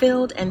I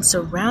filled and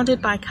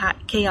surrounded by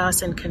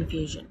chaos and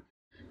confusion,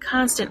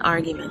 constant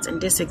arguments and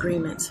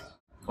disagreements,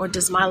 or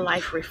does my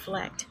life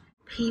reflect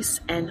peace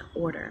and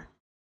order?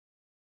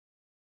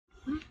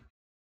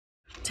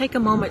 Take a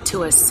moment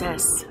to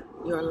assess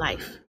your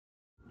life,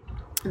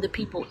 the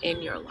people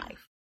in your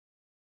life.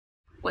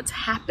 What's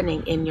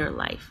happening in your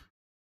life?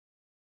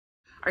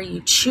 Are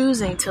you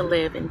choosing to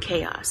live in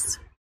chaos?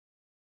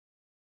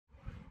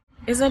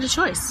 Is it a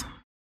choice?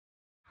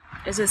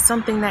 Is it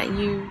something that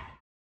you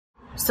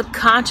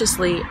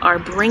subconsciously are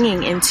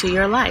bringing into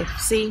your life?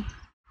 See,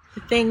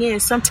 the thing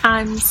is,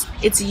 sometimes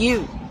it's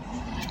you.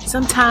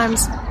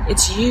 Sometimes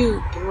it's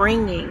you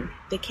bringing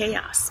the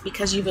chaos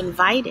because you've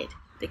invited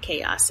the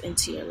chaos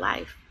into your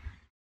life.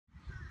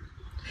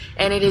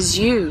 And it is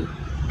you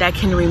that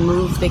can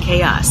remove the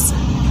chaos.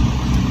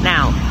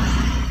 Now,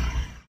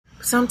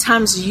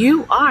 sometimes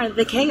you are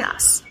the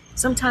chaos.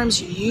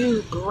 Sometimes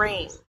you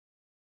bring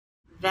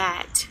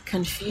that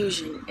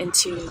confusion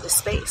into the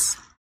space.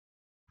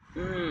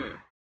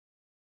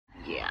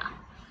 Yeah.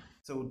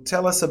 So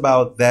tell us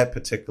about that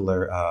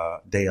particular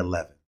day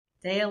 11.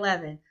 Day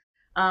 11.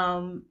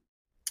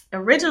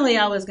 Originally,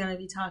 I was going to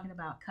be talking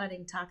about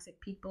cutting toxic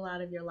people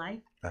out of your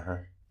life. Uh-huh.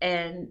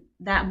 And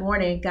that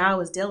morning, God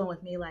was dealing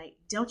with me like,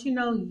 don't you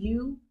know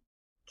you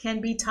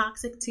can be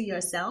toxic to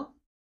yourself?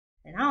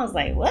 And I was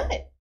like,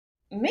 what?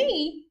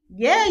 Me?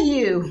 Yeah,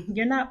 you.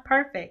 You're not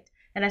perfect.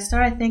 And I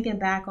started thinking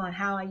back on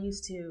how I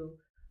used to,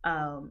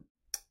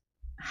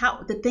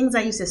 how the things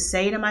I used to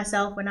say to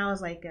myself when I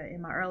was like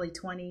in my early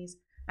 20s.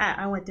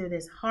 I went through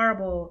this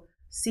horrible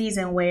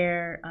season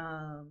where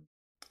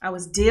I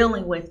was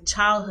dealing with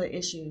childhood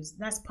issues.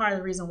 That's part of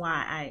the reason why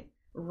I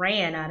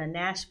ran out of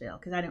Nashville,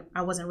 because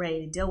I wasn't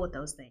ready to deal with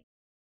those things.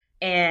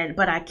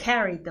 But I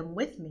carried them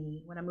with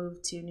me when I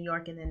moved to New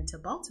York and then to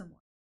Baltimore.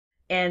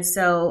 And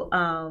so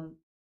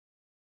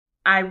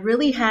I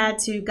really had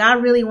to,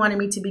 God really wanted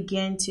me to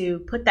begin to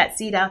put that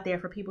seed out there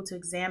for people to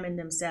examine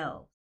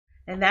themselves.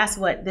 And that's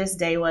what this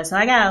day was. So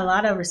I got a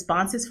lot of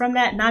responses from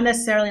that, not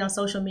necessarily on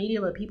social media,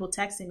 but people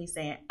texting me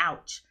saying,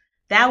 ouch,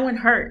 that one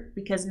hurt,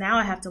 because now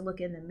I have to look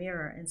in the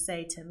mirror and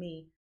say to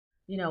me,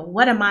 you know,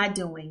 what am I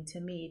doing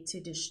to me to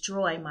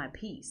destroy my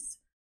peace?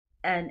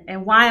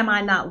 And why am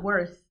I not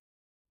worth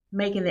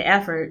making the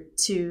effort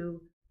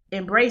to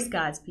embrace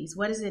God's peace?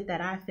 What is it that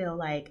I feel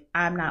like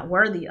I'm not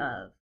worthy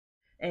of?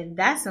 And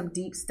that's some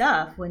deep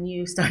stuff when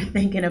you start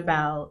thinking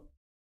about,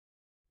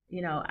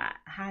 you know,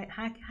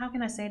 how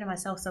can I say to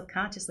myself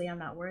subconsciously, I'm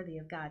not worthy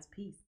of God's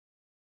peace?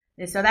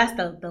 And so that's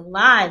the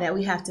lie that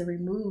we have to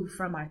remove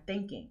from our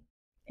thinking.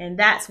 And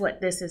that's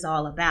what this is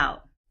all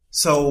about.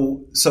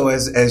 So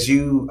as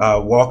you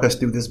walk us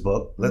through this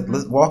book,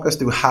 let's walk us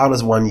through, how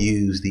does one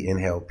use the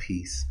Inhale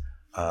Peace,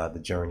 the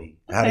journey?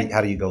 Okay. How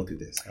do you go through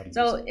this?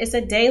 So it's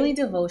a daily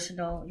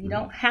devotional. You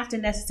don't have to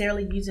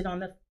necessarily use it on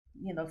the,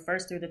 you know,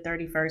 1st through the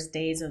 31st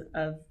days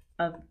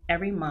of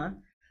every month.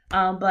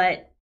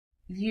 But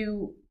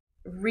you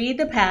read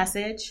the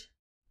passage,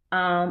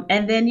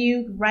 and then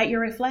you write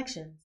your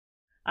reflections.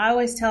 I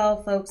always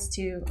tell folks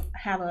to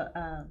have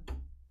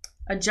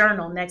a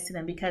journal next to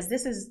them, because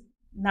this is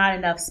not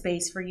enough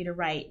space for you to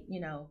write,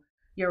 you know,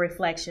 your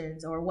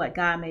reflections or what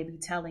God may be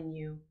telling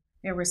you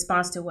in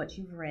response to what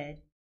you've read.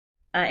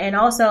 And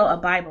also a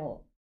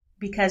Bible,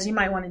 because you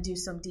might want to do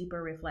some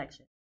deeper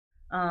reflection.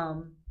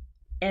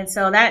 And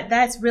so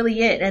that's really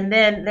it. And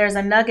then there's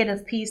a nugget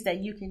of peace that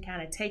you can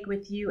kind of take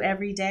with you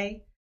every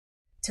day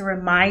to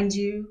remind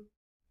you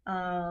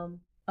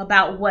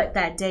about what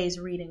that day's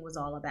reading was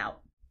all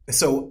about.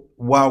 So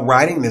while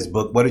writing this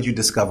book, what did you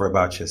discover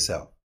about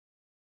yourself?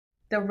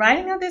 The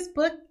writing of this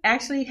book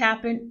actually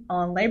happened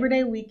on Labor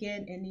Day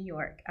weekend in New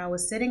York. I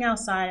was sitting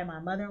outside of my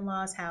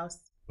mother-in-law's house,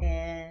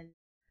 and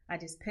I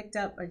just picked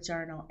up a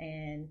journal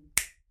and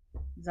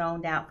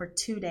zoned out for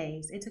 2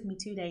 days. It took me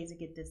 2 days to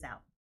get this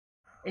out.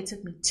 It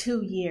took me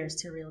 2 years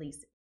to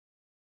release it,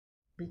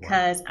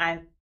 because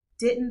I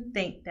didn't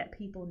think that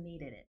people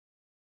needed it.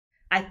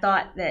 I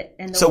thought that...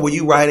 So were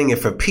you writing it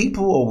for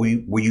people, or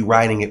were you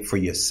writing it for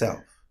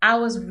yourself? I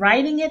was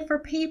writing it for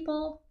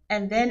people,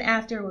 and then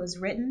after it was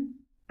written,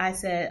 I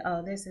said,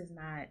 oh, this is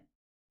not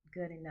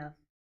good enough.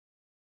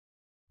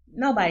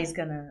 Nobody's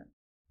going to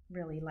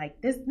really like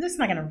this. This is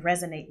not going to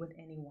resonate with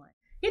anyone.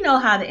 You know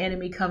how the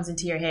enemy comes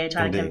into your head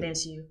trying to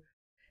convince you.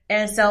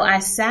 And so I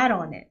sat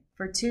on it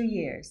for 2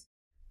 years.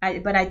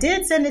 But I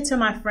did send it to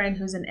my friend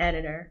who's an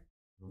editor.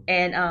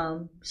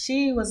 And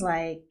she was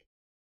like,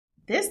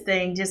 this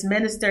thing just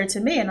ministered to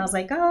me. And I was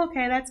like, oh,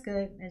 okay, that's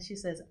good. And she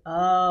says,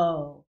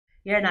 oh,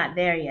 you're not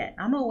there yet.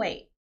 I'm going to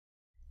wait.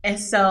 And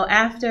so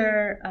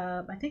after,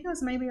 I think it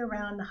was maybe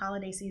around the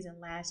holiday season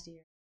last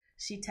year,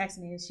 she texted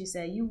me and she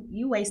said,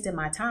 you wasted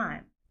my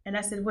time. And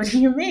I said, what do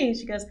you mean?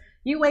 She goes,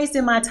 you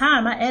wasted my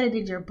time. I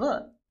edited your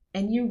book,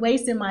 and you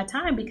wasted my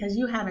time because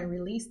you haven't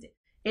released it.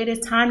 It is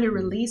time to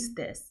release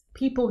this.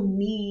 People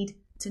need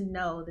to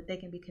know that they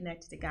can be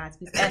connected to God's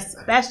peace,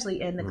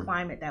 especially in the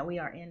climate that we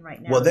are in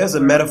right now. Well, there's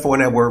a metaphor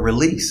in that word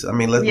release. I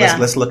mean,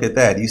 let's look at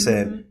that. You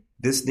said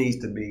this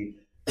needs to be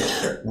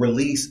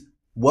released.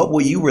 What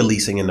were you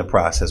releasing in the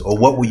process, or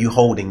what were you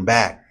holding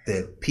back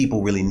that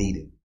people really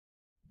needed?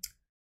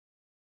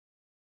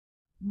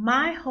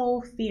 My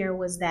whole fear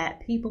was that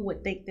people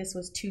would think this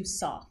was too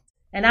soft.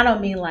 And I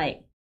don't mean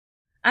like,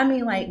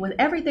 with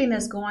everything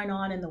that's going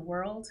on in the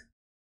world,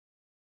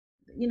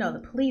 you know,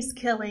 the police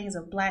killings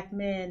of Black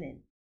men and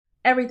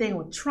everything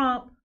with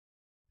Trump,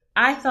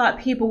 I thought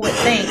people would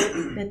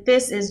think that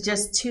this is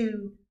just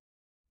too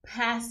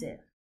passive.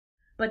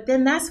 But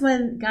then that's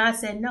when God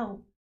said,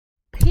 no,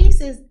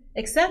 peace is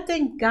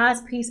accepting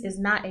God's peace is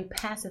not a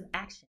passive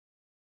action.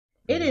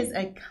 It is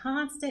a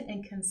constant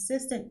and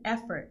consistent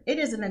effort. It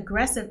is an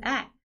aggressive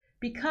act,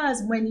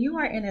 because when you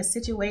are in a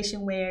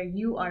situation where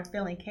you are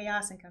feeling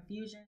chaos and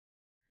confusion,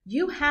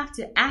 you have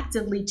to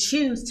actively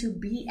choose to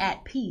be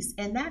at peace.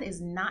 And that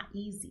is not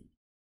easy.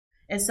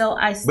 And so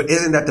But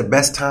isn't that the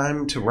best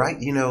time to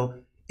write? You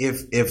know,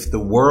 if the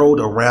world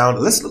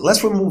around,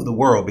 let's remove the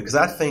world, because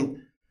I think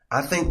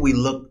we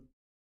look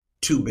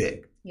too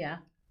big. Yeah.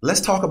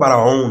 Let's talk about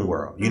our own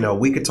world. You know,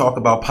 we could talk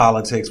about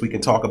politics. We can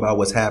talk about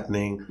what's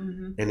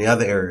happening in the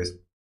other areas.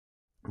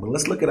 But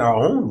let's look at our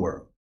own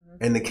world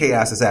and the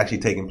chaos that's actually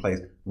taking place.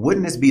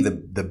 Wouldn't this be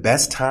the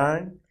best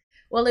time?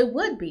 Well, it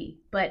would be,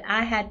 but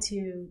I had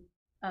to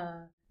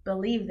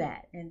believe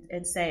that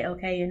and say,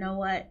 okay, you know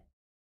what?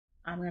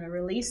 I'm going to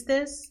release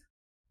this,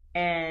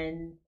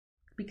 and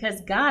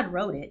because God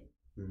wrote it,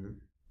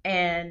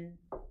 and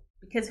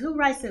because who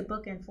writes a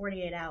book in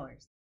 48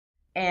 hours?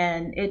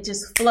 And it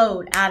just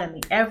flowed out of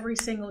me every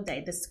single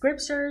day. The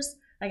scriptures,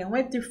 like I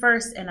went through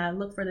first and I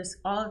looked for this,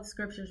 all of the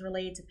scriptures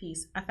related to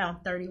peace. I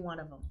found 31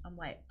 of them. I'm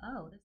like,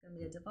 oh, this is going to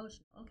be a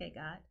devotion. Okay,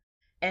 God.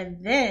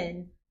 And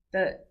then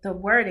the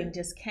wording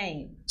just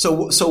came.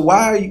 So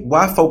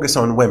why focus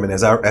on women?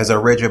 As I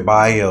read your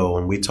bio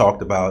and we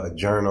talked about a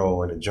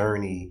journal and a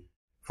journey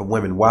for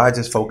women, why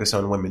just focus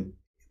on women?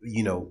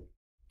 You know,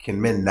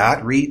 can men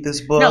not read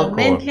this book? No,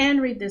 men can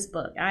read this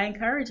book. I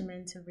encourage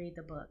men to read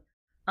the book.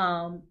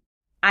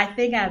 I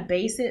think I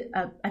base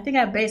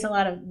a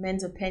lot of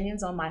men's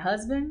opinions on my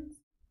husband,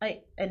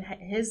 like, and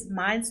his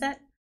mindset.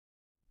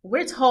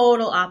 We're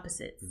total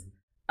opposites.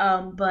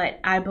 But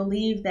I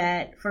believe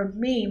that for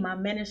me, my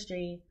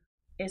ministry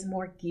is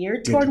more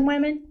geared toward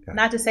women. Okay.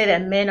 Not to say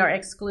that men are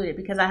excluded,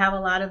 because I have a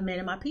lot of men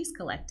in my Peace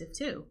Collective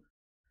too.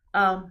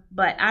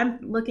 But I'm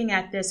looking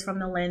at this from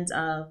the lens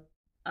of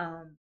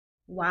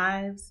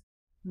wives,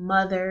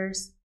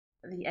 mothers,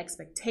 the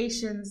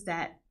expectations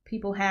that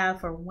people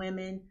have for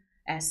women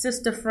as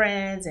sister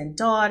friends and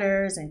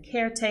daughters and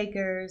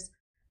caretakers,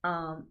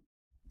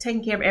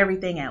 taking care of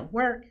everything at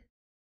work,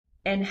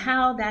 and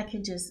how that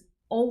can just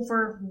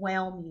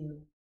overwhelm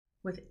you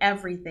with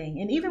everything,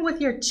 and even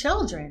with your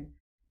children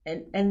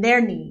and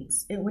their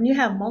needs. And when you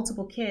have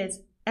multiple kids,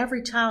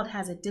 every child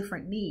has a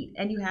different need,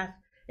 and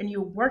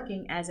you're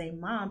working as a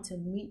mom to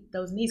meet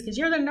those needs, because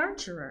you're the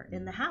nurturer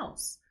in the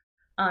house.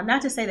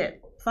 Not to say that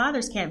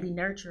fathers can't be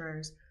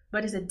nurturers,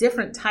 but it's a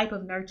different type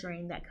of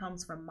nurturing that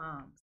comes from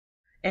moms.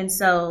 And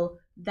so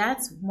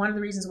that's one of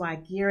the reasons why I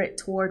gear it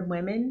toward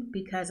women,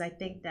 because I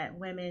think that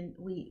women,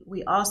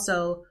 we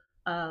also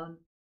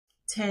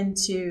tend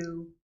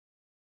to,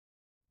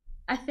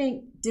 I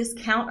think,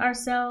 discount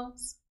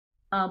ourselves,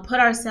 put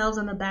ourselves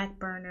on the back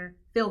burner,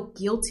 feel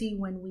guilty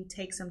when we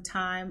take some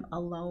time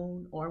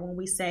alone, or when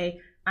we say,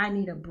 I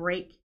need a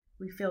break.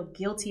 We feel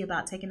guilty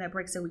about taking that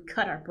break, so we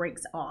cut our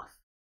breaks off.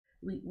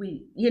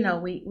 We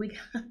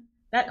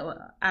that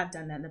I've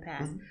done that in the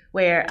past.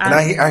 Where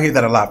I hear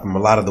that a lot from a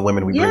lot of the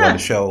women we bring on the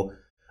show.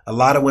 A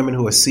lot of women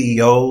who are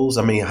CEOs,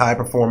 I mean, high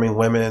performing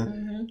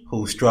women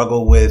who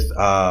struggle with,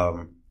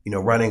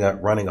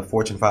 running a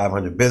Fortune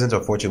 500 business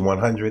or Fortune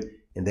 100,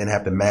 and then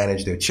have to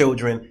manage their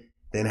children,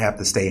 then have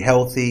to stay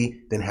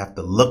healthy, then have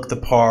to look the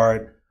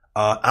part.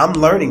 I'm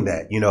learning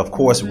that, of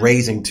course,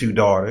 raising two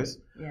daughters.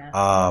 Yeah.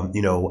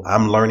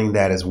 I'm learning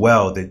that as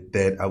well,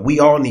 that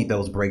we all need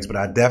those breaks, but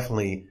I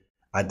definitely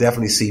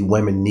see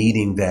women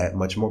needing that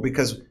much more,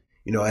 because,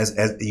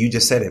 as you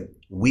just said it,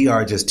 we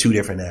are just two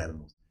different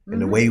animals.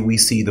 And the way we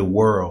see the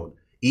world,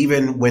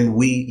 even when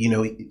we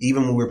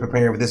were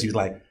preparing for this, you was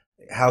like,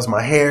 how's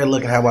my hair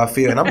looking? How I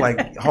feel? And I'm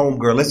like, home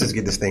girl, let's just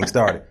get this thing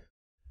started.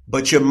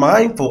 But you're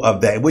mindful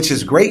of that, which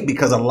is great,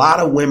 because a lot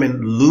of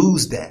women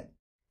lose that.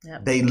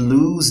 Yep. They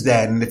lose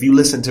that. And if you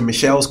listen to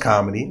Michelle's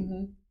comedy,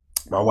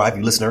 my wife,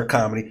 you listen to her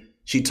comedy,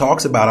 she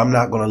talks about, I'm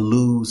not going to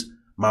lose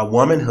my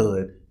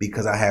womanhood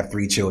because I have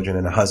 3 children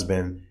and a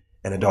husband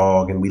and a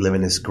dog, and we live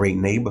in this great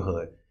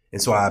neighborhood.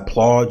 And so I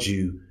applaud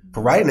you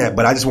for writing that.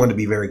 But I just wanted to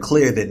be very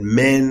clear that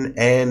men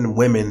and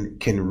women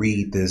can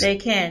read this. They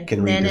can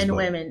men and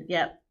women.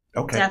 Yep.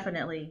 Okay.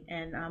 Definitely.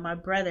 And my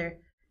brother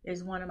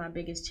is one of my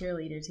biggest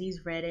cheerleaders.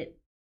 He's read it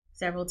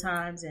several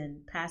times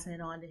and passing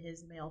it on to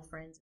his male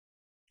friends.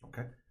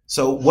 Okay.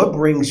 So what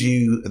brings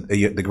you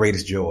the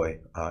greatest joy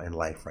in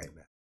life right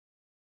now?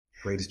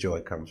 Greatest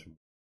joy comes from?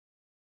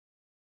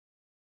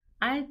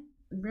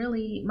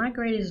 My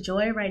greatest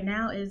joy right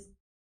now is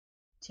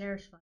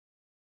cherish fun,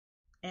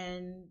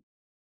 and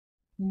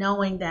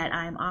knowing that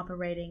I'm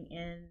operating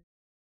in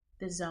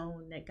the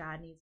zone that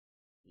God needs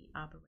to be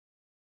operating.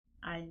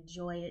 I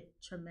enjoy it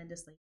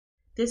tremendously.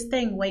 This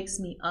thing wakes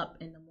me up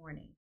in the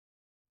morning,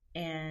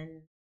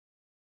 and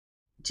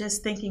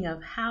just thinking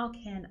of how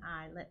can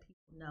I let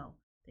people know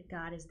that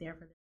God is there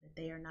for them, that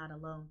they are not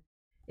alone.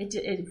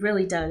 It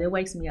really does. It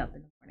wakes me up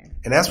in the morning.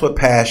 And that's what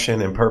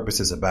passion and purpose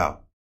is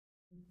about,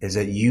 is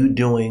that you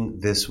doing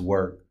this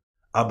work.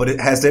 But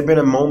has there been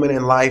a moment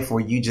in life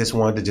where you just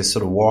wanted to just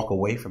sort of walk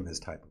away from this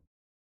type of?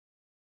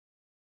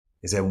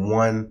 Is there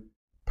one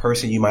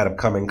person you might have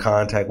come in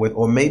contact with,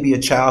 or maybe a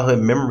childhood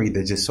memory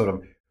that just sort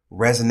of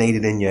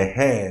resonated in your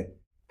head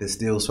that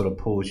still sort of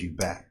pulls you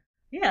back?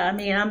 Yeah, I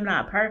mean, I'm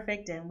not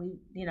perfect, and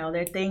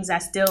there are things I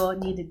still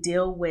need to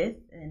deal with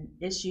and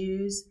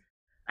issues,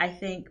 I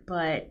think,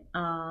 but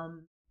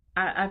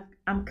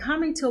I'm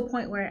coming to a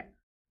point where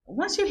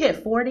once you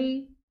hit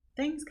 40,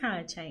 things kind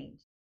of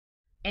change.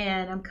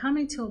 And I'm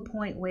coming to a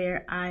point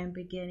where I'm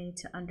beginning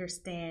to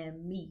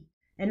understand me.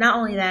 And not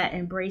only that,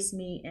 embrace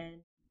me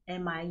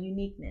and my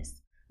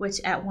uniqueness,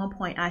 which at one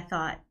point I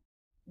thought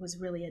was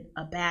really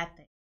a bad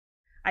thing.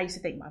 I used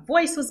to think my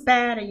voice was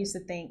bad. I used to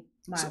think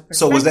my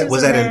So was that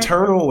bad.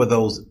 internal, or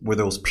were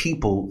those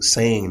people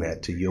saying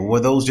that to you, or were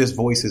those just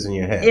voices in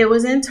your head? It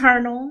was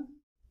internal.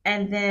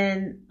 And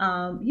then,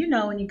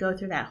 when you go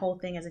through that whole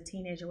thing as a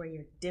teenager where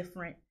you're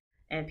different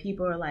and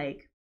people are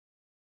like,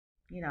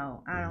 I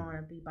don't want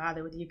to be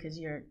bothered with you because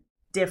you're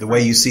different. The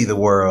way you see the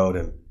world,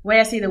 and the way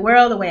I see the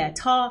world, the way I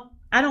talk.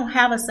 I don't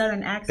have a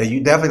Southern accent.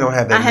 you definitely don't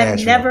have that. I have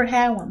natural. never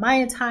had one. My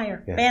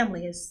entire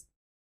family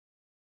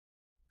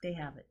they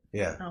have it.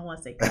 Yeah. I don't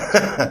want to say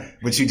country.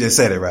 But you just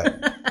said it right.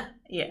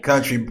 Yeah.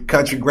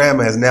 Country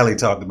grammar, as Nelly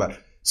talked about.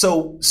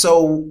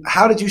 So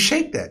how did you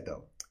shake that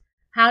though?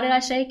 How did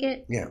I shake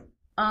it? Yeah.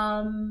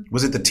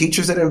 Was it the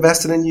teachers that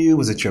invested in you?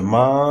 Was it your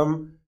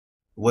mom?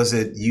 Was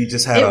it you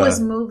just had? It was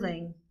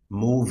moving.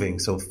 Moving.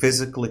 So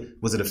physically,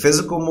 was it a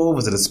physical move?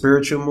 Was it a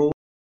spiritual move?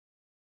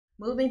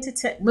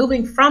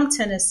 Moving from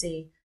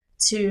Tennessee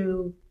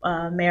to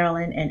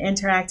Maryland and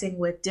interacting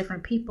with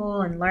different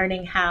people and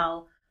learning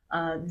how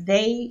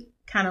they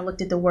kind of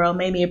looked at the world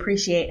made me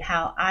appreciate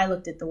how I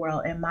looked at the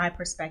world and my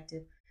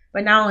perspective.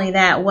 But not only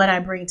that, what I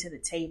bring to the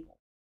table,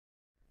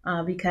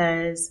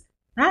 because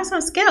I have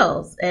some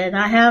skills and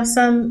I have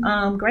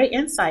some great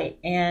insight,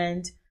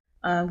 and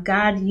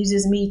God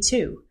uses me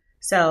too.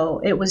 So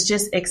it was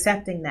just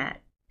accepting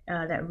that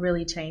that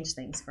really changed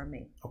things for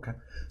me. Okay.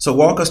 So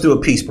walk us through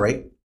a peace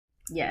break.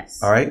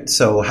 Yes. All right.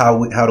 So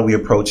how do we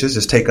approach this?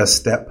 Just take us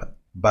step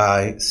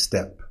by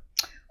step.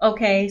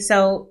 Okay.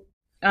 So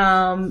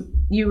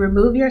you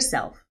remove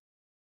yourself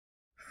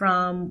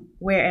from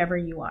wherever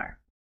you are.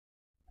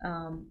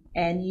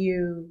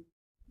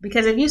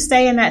 Because if you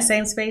stay in that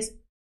same space,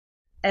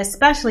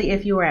 especially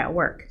if you are at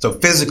work. So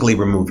physically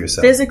remove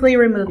yourself. Physically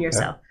remove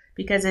yourself.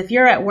 Because if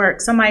you're at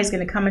work, somebody's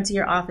going to come into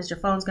your office, your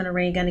phone's going to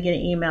ring, you're going to get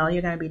an email,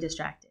 you're going to be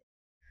distracted.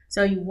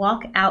 So you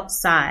walk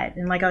outside.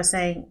 And like I was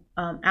saying,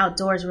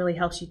 outdoors really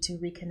helps you to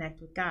reconnect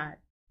with God.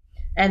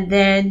 And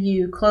then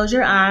you close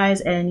your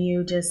eyes and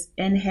you just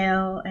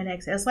inhale and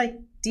exhale. It's like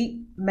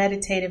deep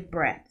meditative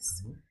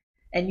breaths. Mm-hmm.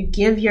 And you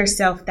give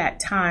yourself that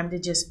time to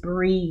just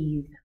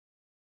breathe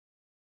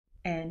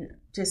and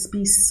just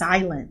be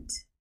silent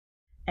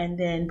and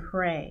then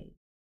pray.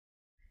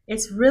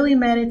 It's really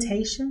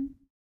meditation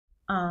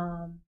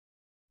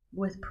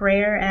with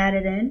prayer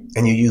added in.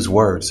 And you use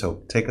words,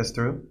 so take us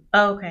through.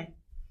 Oh, okay.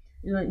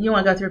 You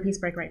want to go through a peace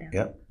break right now?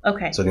 Yep.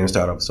 Okay. So then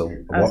start off. So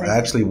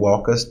actually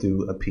walk us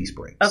through a peace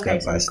break. Okay,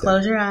 step so by you step.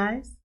 Close your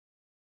eyes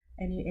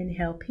and you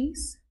inhale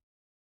peace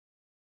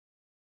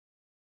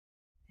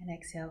and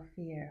exhale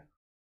fear.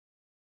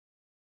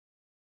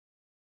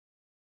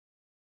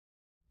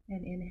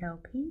 And inhale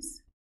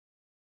peace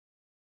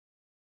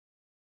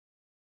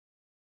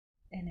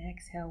and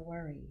exhale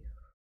worry.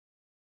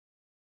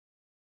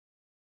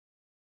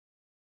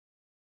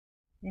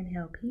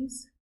 Inhale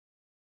peace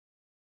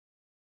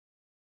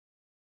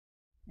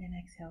and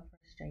exhale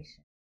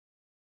frustration.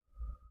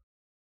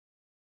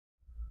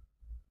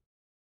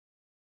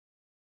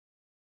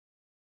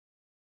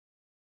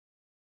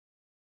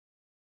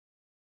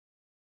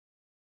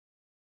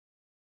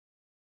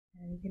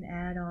 And you can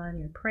add on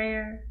your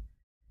prayer.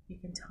 You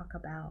can talk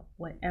about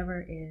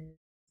whatever is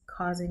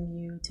causing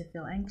you to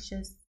feel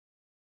anxious.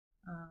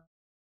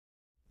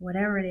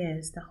 Whatever it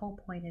is, the whole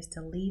point is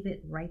to leave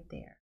it right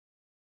there.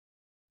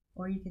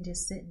 Or you can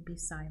just sit and be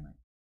silent.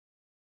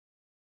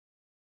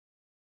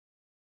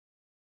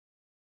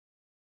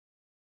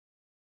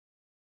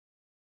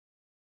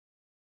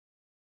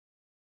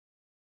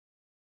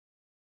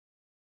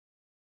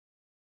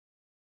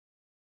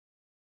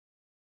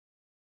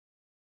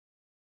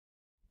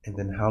 And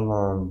then how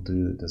long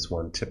does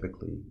one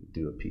typically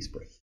do a peace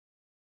break?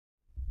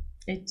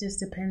 It just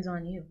depends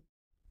on you.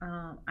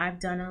 I've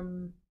done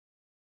them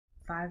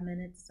 5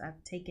 minutes.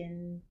 I've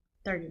taken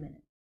 30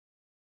 minutes.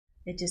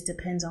 It just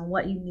depends on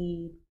what you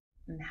need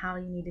and how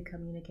you need to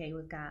communicate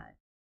with God.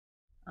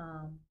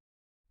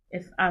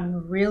 If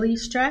I'm really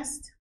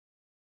stressed,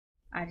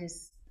 I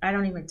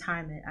don't even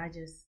time it. I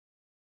just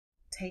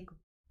take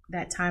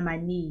that time I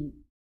need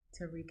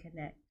to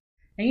reconnect.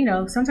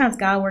 And sometimes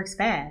God works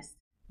fast.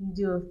 You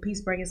do a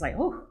peace break, it's like,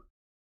 oh,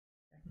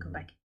 I can go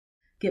back,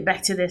 get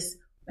back to this.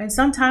 And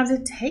sometimes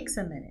it takes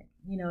a minute,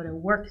 to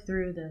work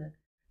through the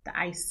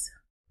ice.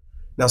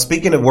 Now,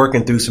 speaking of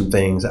working through some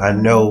things, I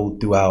know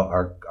throughout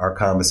our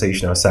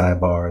conversation, our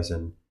sidebars,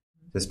 and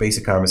this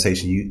basic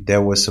conversation,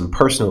 there was some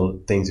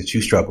personal things that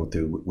you struggled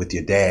through with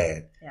your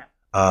dad.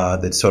 Yeah.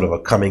 That sort of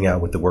are coming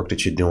out with the work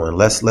that you're doing.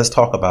 Let's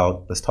talk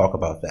about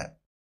that.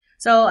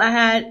 So I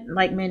had,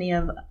 like many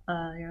of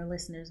your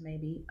listeners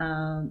maybe,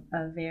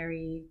 a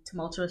very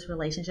tumultuous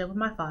relationship with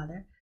my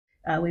father.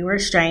 We were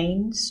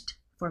estranged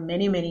for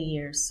many, many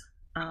years.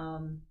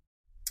 And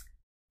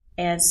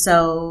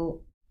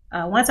so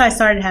once I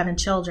started having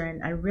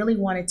children, I really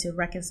wanted to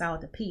reconcile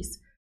with the peace.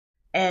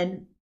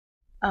 And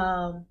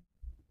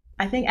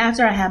I think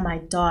after I had my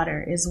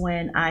daughter is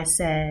when I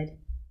said,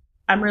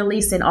 I'm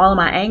releasing all of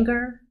my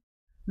anger,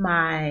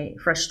 my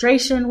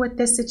frustration with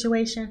this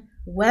situation.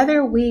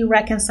 Whether we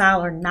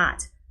reconcile or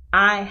not,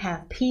 I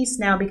have peace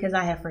now because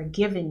I have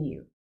forgiven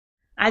you.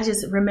 I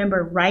just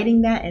remember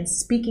writing that and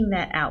speaking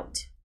that out.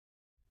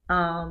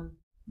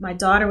 My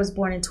daughter was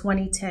born in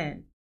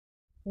 2010.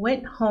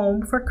 Went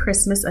home for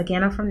Christmas.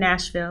 Again, I'm from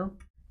Nashville,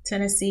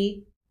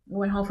 Tennessee.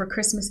 Went home for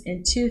Christmas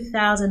in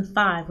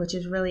 2005, which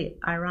is really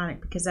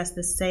ironic because that's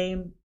the same.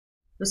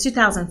 It was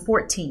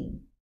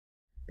 2014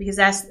 because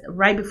that's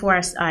right before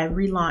I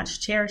relaunched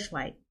Cherish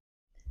Light.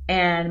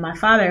 And my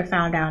father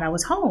found out I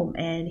was home,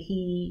 and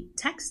he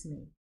texted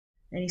me,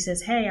 and he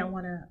says, "Hey, I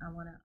wanna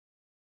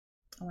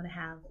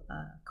have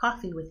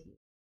coffee with you."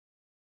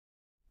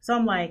 So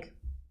I'm like,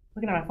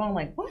 looking at my phone,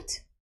 like, what?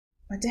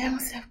 My dad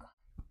wants to have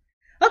coffee.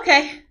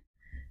 Okay.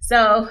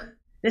 So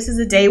this is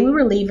the day we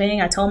were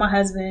leaving. I told my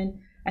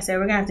husband, I said,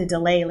 we're gonna have to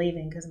delay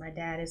leaving because my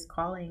dad is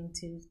calling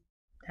to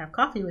have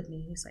coffee with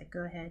me. He's like,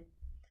 go ahead.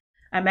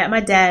 I met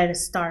my dad at a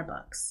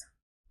Starbucks,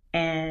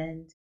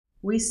 and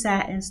we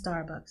sat in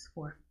Starbucks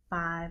for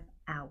 5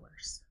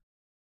 hours.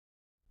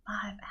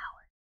 5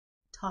 hours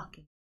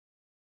talking.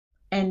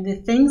 And the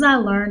things I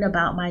learned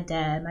about my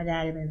dad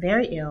had been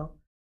very ill,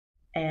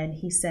 and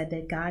he said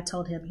that God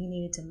told him he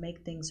needed to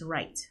make things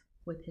right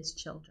with his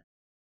children.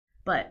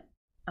 But,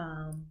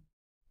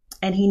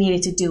 and he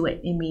needed to do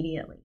it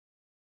immediately.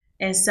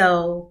 And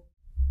so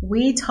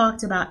we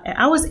talked about,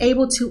 I was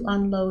able to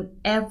unload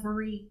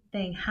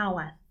everything, how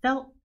I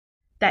felt.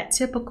 That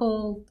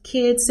typical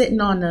kid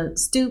sitting on the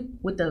stoop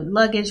with the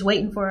luggage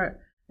waiting for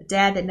a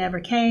dad that never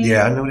came.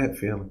 Yeah, I know that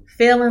feeling.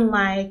 Feeling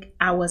like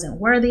I wasn't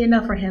worthy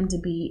enough for him to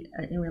be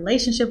in a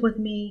relationship with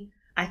me.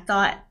 I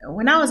thought,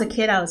 when I was a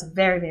kid, I was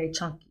very, very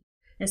chunky.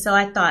 And so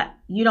I thought,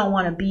 you don't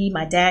want to be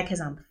my dad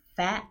because I'm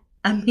fat.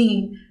 I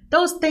mean,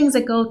 those things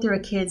that go through a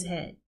kid's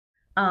head.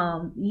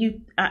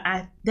 Then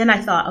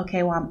I thought,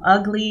 okay, well, I'm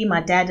ugly. My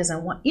dad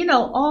doesn't want,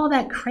 all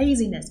that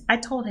craziness. I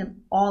told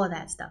him all of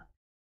that stuff.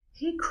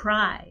 He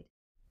cried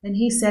and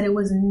he said it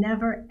was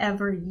never,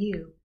 ever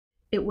you.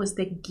 It was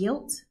the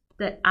guilt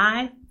that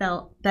I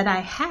felt that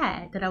I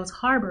had, that I was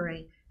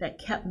harboring, that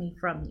kept me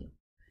from you.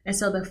 And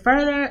so the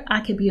further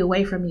I could be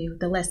away from you,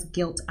 the less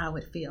guilt I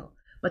would feel.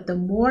 But the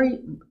more,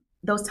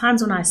 those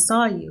times when I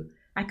saw you,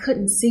 I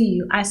couldn't see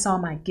you. I saw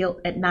my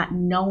guilt at not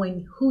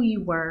knowing who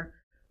you were,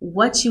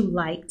 what you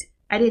liked.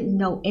 I didn't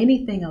know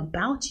anything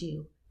about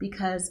you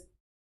because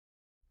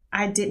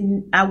I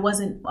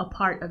wasn't a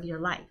part of your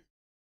life.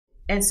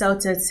 And so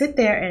to sit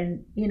there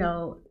and,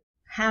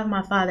 have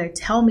my father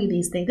tell me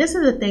these things, this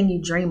is the thing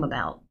you dream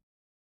about.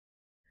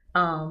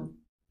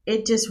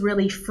 It just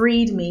really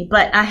freed me,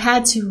 but I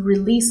had to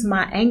release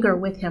my anger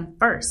with him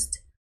first.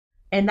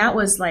 And that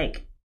was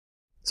like.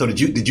 So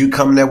did you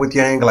come there with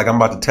your anger? Like, I'm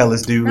about to tell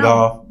this dude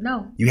off?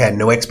 No. You had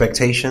no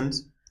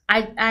expectations?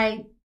 I'm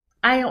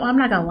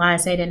not going to lie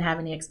and say I didn't have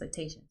any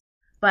expectations,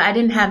 but I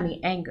didn't have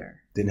any anger.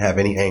 Didn't have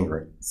any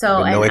anger.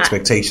 So no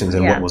expectations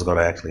in what was going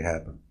to actually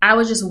happen. I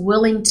was just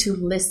willing to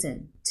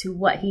listen to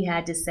what he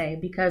had to say,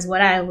 because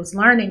what I was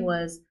learning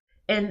was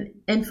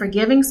in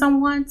forgiving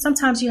someone,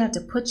 sometimes you have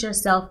to put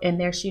yourself in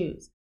their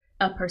shoes,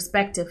 a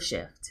perspective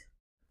shift.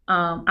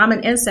 I'm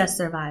an incest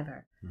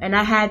survivor, and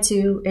I had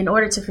to, in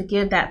order to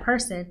forgive that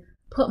person,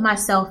 put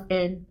myself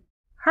in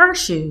her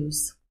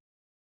shoes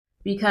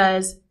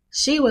because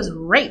she was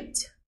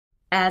raped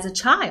as a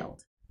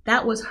child.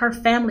 That was her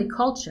family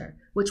culture,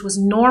 which was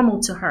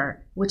normal to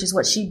her, which is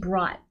what she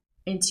brought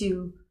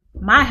into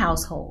my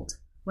household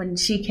when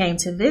she came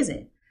to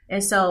visit.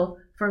 And so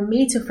for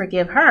me to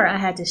forgive her, I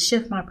had to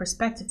shift my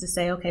perspective to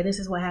say, okay, this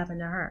is what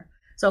happened to her.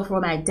 So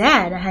for my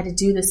dad, I had to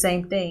do the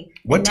same thing.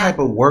 What type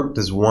of work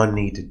does one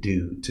need to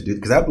do?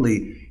 Because I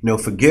believe,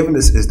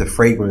 forgiveness is the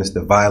fragrance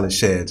the violet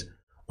sheds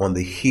on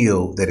the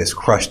heel that has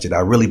crushed it. I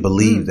really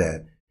believe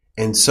that.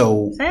 And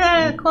so, say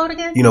that quote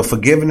again.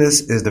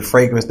 Forgiveness is the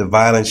fragrance the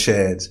violence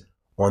sheds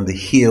on the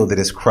heel that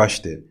has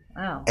crushed it.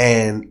 Wow.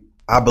 And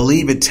I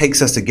believe it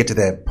takes us to get to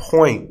that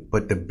point.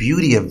 But the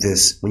beauty of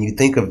this, when you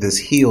think of this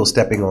heel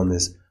stepping on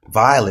this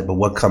violet, but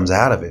what comes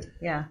out of it?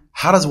 Yeah.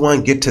 How does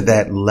one get to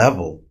that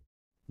level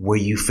where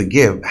you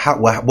forgive?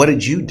 What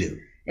did you do?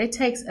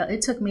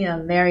 It took me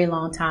a very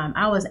long time.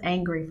 I was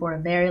angry for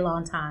a very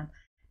long time.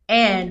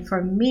 And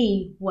for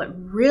me, what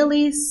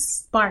really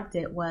sparked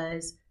it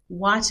was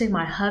watching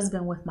my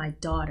husband with my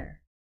daughter.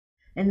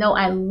 And though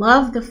I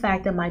loved the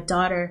fact that my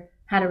daughter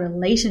had a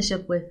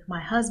relationship with my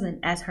husband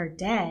as her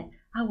dad,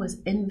 I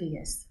was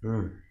envious.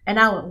 And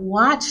I would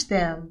watch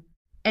them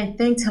and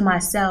think to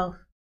myself,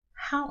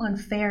 how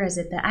unfair is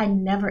it that I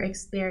never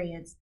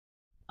experienced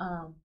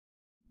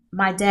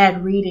my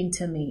dad reading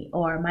to me,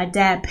 or my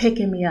dad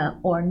picking me up,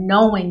 or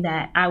knowing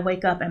that I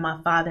wake up and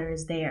my father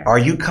is there. Are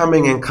you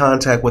coming in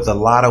contact with a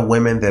lot of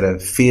women that are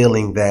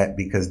feeling that?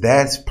 Because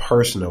that's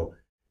personal.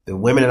 The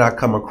women that I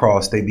come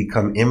across, they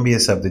become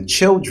envious of the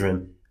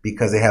children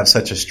because they have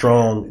such a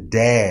strong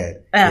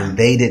dad and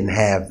they didn't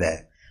have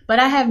that. But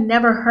I have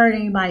never heard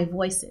anybody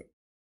voice it.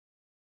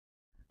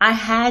 I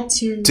had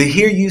to. To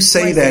hear you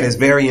say that is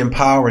very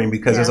empowering,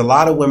 because there's a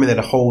lot of women that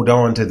hold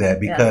on to that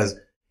because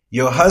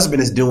your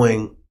husband is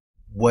doing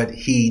what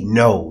he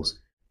knows.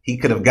 He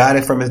could have got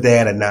it from his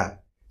dad or not.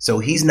 So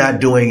he's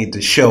not doing it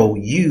to show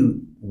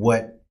you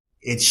what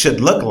it should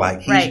look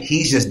like.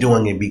 He's just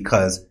doing it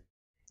because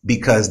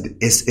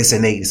it's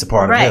innate. It's a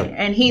part of him. Right.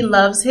 And he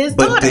loves his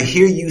daughter. But to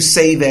hear you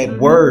say that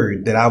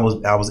word, that I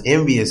was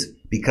envious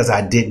because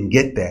I didn't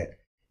get that.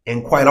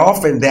 And quite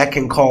often that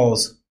can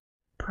cause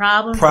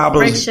problems,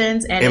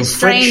 frictions, and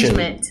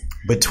estrangement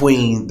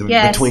between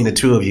the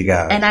two of you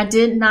guys. And I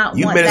did not want that to happen.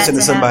 You're menacing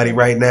to somebody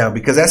right now,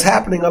 because that's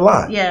happening a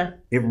lot. Yeah.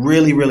 It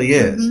really, really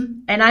is. Mm-hmm.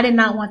 And I did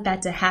not want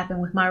that to happen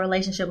with my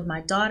relationship with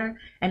my daughter.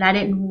 And I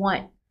didn't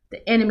want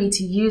the enemy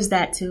to use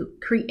that to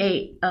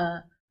create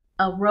a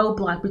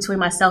roadblock between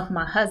myself and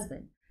my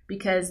husband,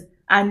 because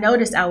I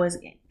noticed I was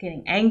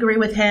getting angry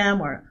with him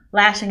or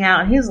lashing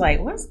out. And he was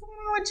like, "What's going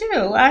on with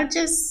you?" I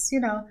just,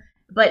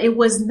 but it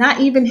was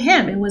not even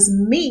him. It was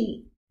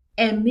me,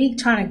 and me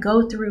trying to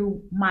go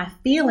through my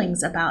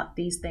feelings about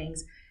these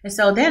things. And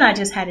so then I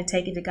just had to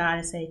take it to God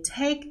and say,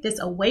 take this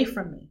away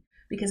from me,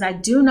 because I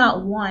do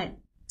not want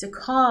to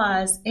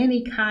cause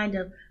any kind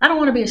of, I don't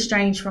want to be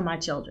estranged from my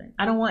children.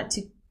 I don't want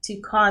to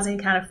cause any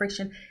kind of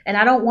friction. And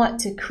I don't want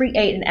to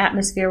create an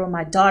atmosphere where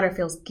my daughter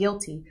feels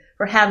guilty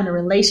for having a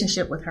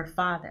relationship with her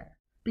father,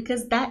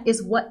 because that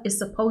is what is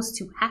supposed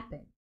to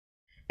happen.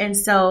 And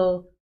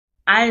so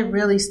I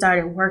really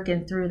started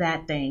working through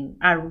that thing.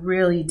 I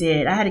really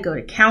did. I had to go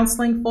to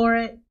counseling for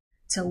it,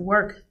 to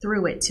work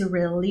through it, to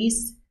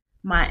release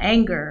my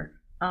anger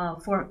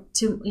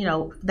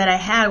that I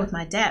had with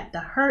my dad, the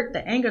hurt,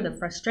 the anger, the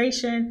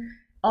frustration,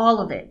 all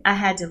of it. I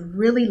had to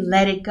really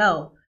let it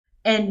go.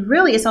 And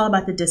really, it's all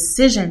about the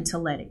decision to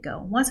let it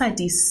go. Once I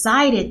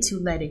decided to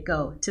let it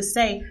go, to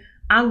say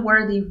I'm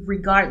worthy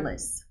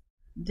regardless,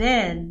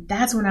 then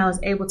that's when I was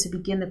able to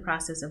begin the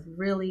process of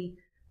really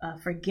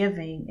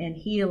forgiving and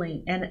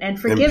healing and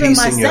forgiving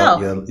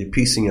myself. You're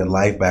piecing your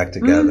life back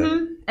together.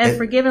 Mm-hmm. And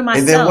forgiving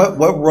myself. And then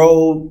what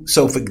role,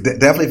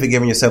 definitely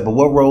forgiving yourself, but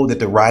what role did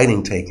the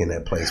writing take in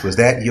that place? Was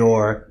that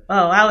your...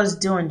 Oh, I was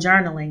doing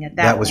journaling at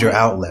that That was point. your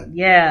outlet.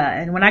 Yeah.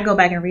 And when I go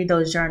back and read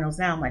those journals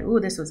now, I'm like, ooh,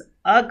 this was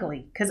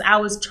ugly. Because I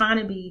was trying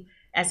to be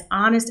as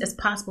honest as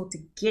possible to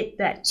get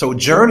that. So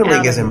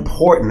journaling is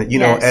important.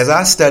 Yes. As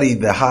I study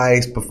the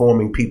highest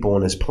performing people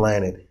on this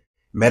planet,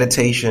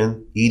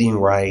 meditation, eating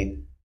right,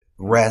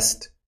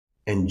 rest,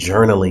 and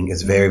journaling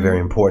is very, very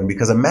important.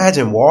 Because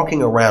imagine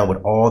walking around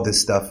with all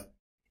this stuff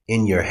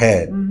in your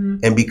head. Mm-hmm.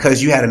 And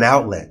because you had an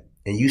outlet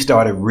and you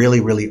started really,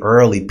 really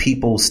early,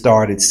 people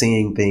started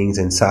seeing things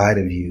inside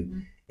of you. Mm-hmm.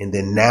 And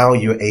then now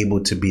you're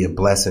able to be a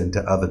blessing to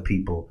other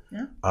people.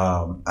 Yeah.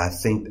 I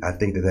think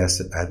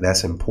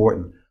that's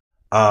important.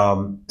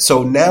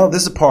 So now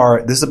this is a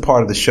part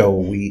of the show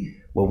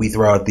where we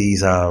throw out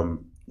these,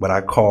 what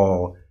I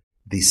call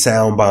the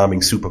sound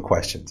bombing super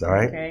questions. All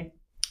right. Okay.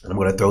 And I'm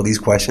going to throw these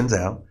questions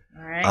out.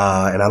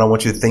 And I don't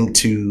want you to think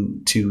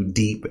too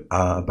deep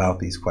about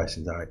these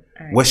questions. All right.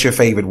 What's your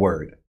favorite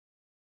word?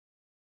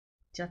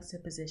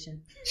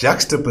 Juxtaposition.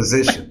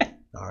 Juxtaposition.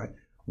 All right.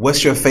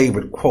 What's your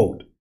favorite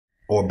quote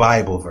or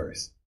Bible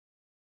verse?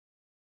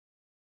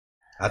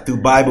 I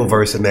threw Bible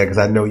verse in there because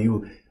I know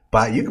you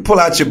can pull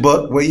out your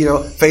book.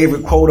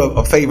 Favorite quote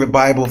or favorite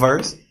Bible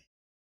verse?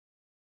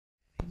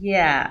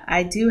 Yeah,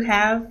 I do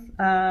have.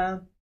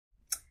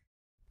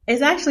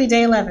 It's actually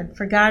day 11.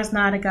 For God is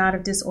not a God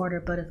of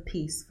disorder, but of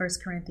peace. 1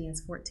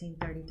 Corinthians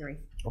 14:33.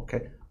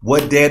 Okay.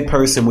 What dead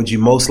person would you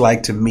most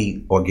like to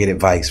meet or get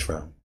advice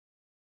from?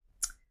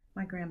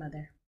 My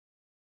grandmother.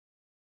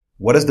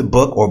 What is the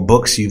book or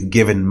books you've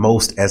given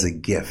most as a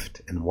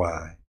gift, and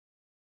why?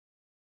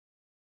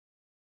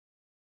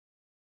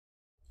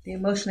 The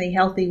Emotionally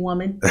Healthy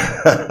Woman.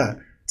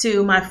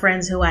 To my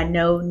friends who I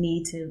know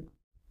need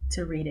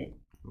to read it.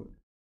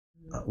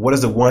 What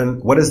is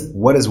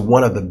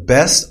one of the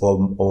best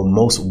or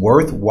most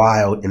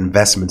worthwhile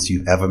investments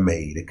you've ever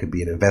made? It could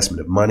be an investment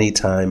of money,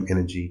 time,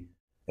 energy,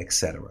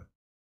 etc.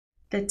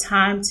 The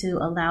time to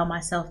allow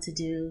myself to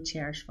do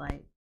Cherish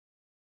Flight.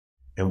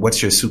 And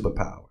what's your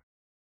superpower?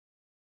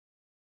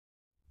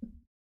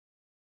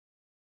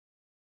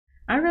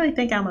 I really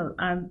think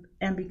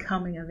I'm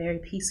becoming a very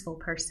peaceful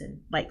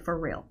person, like for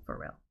real.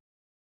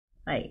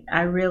 Like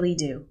I really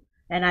do.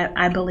 And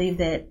I believe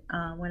that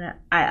when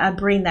I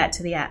bring that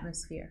to the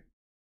atmosphere.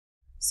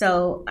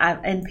 So,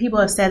 and people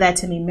have said that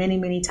to me many,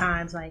 many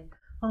times, like,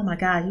 oh my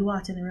God, you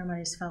walked in the room,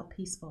 I just felt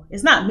peaceful.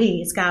 It's not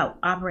me, it's God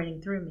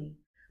operating through me.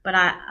 But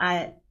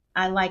I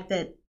like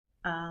that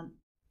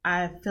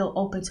I feel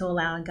open to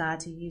allowing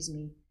God to use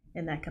me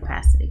in that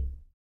capacity.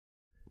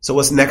 So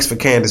what's next for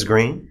Candace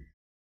Green?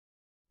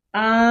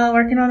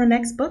 Working on the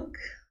next book.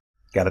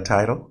 Got a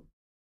title?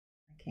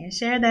 I can't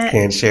share that.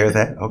 Can't share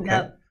that? Okay.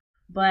 Nope.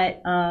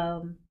 But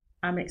I'm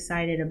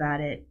excited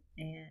about it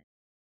and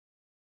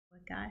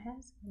what God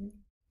has for me.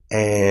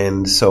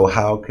 And so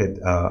how could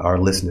our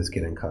listeners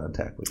get in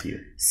contact with you?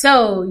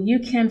 So you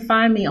can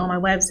find me on my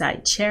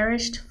website,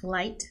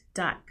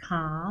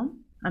 cherishedflight.com.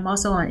 I'm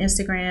also on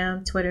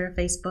Instagram, Twitter,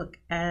 Facebook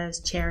as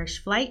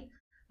Cherish Flight.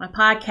 My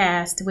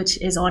podcast,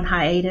 which is on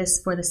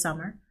hiatus for the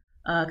summer,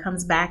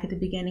 comes back at the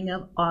beginning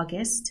of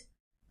August.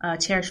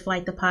 Cherish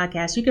Flight, the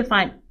podcast. You can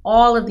find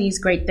all of these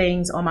great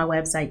things on my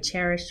website,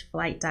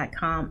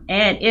 cherishedflight.com.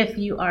 And if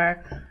you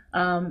are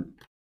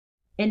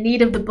in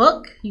need of the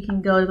book, you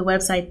can go to the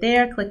website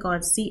there, click on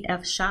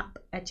CF Shop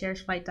at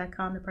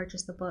cherishedflight.com to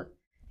purchase the book.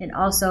 And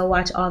also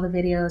watch all the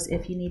videos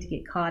if you need to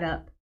get caught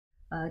up,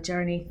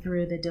 journey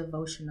through the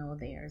devotional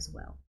there as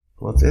well.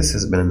 Well, this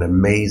has been an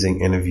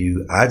amazing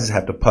interview. I just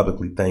have to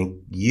publicly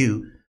thank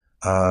you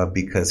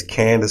because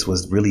Candace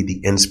was really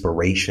the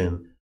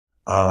inspiration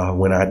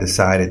when I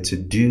decided to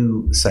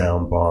do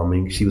sound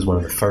bombing. She was one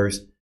of the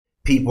first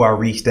people I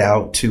reached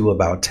out to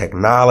about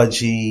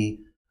technology,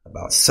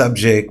 about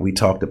subject. We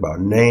talked about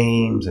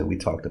names and we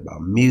talked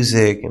about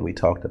music and we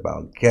talked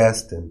about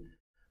guests and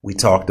we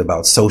talked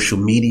about social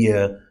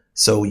media.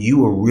 So you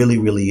were really,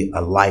 really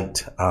a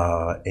light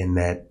in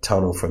that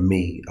tunnel for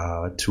me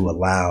to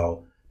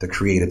allow the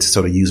creator to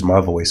sort of use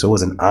my voice. So it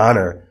was an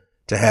honor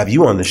to have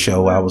you on the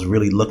show. I was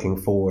really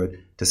looking forward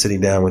to sitting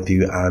down with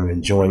you. I'm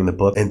enjoying the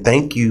book. And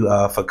thank you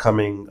for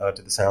coming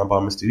to the Sound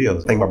Bombing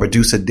Studios. Thank my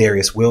producer,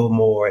 Darius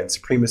Wilmore, and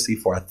Supremacy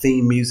for our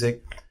theme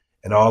music,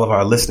 and all of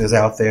our listeners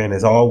out there. And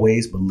as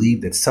always,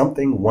 believe that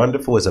something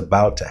wonderful is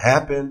about to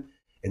happen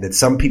and that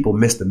some people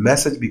miss the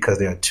message because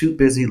they are too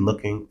busy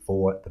looking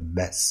for the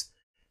mess.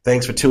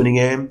 Thanks for tuning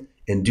in,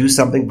 and do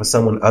something for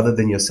someone other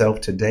than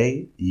yourself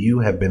today. You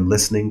have been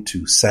listening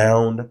to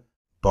Sound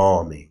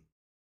Bombing.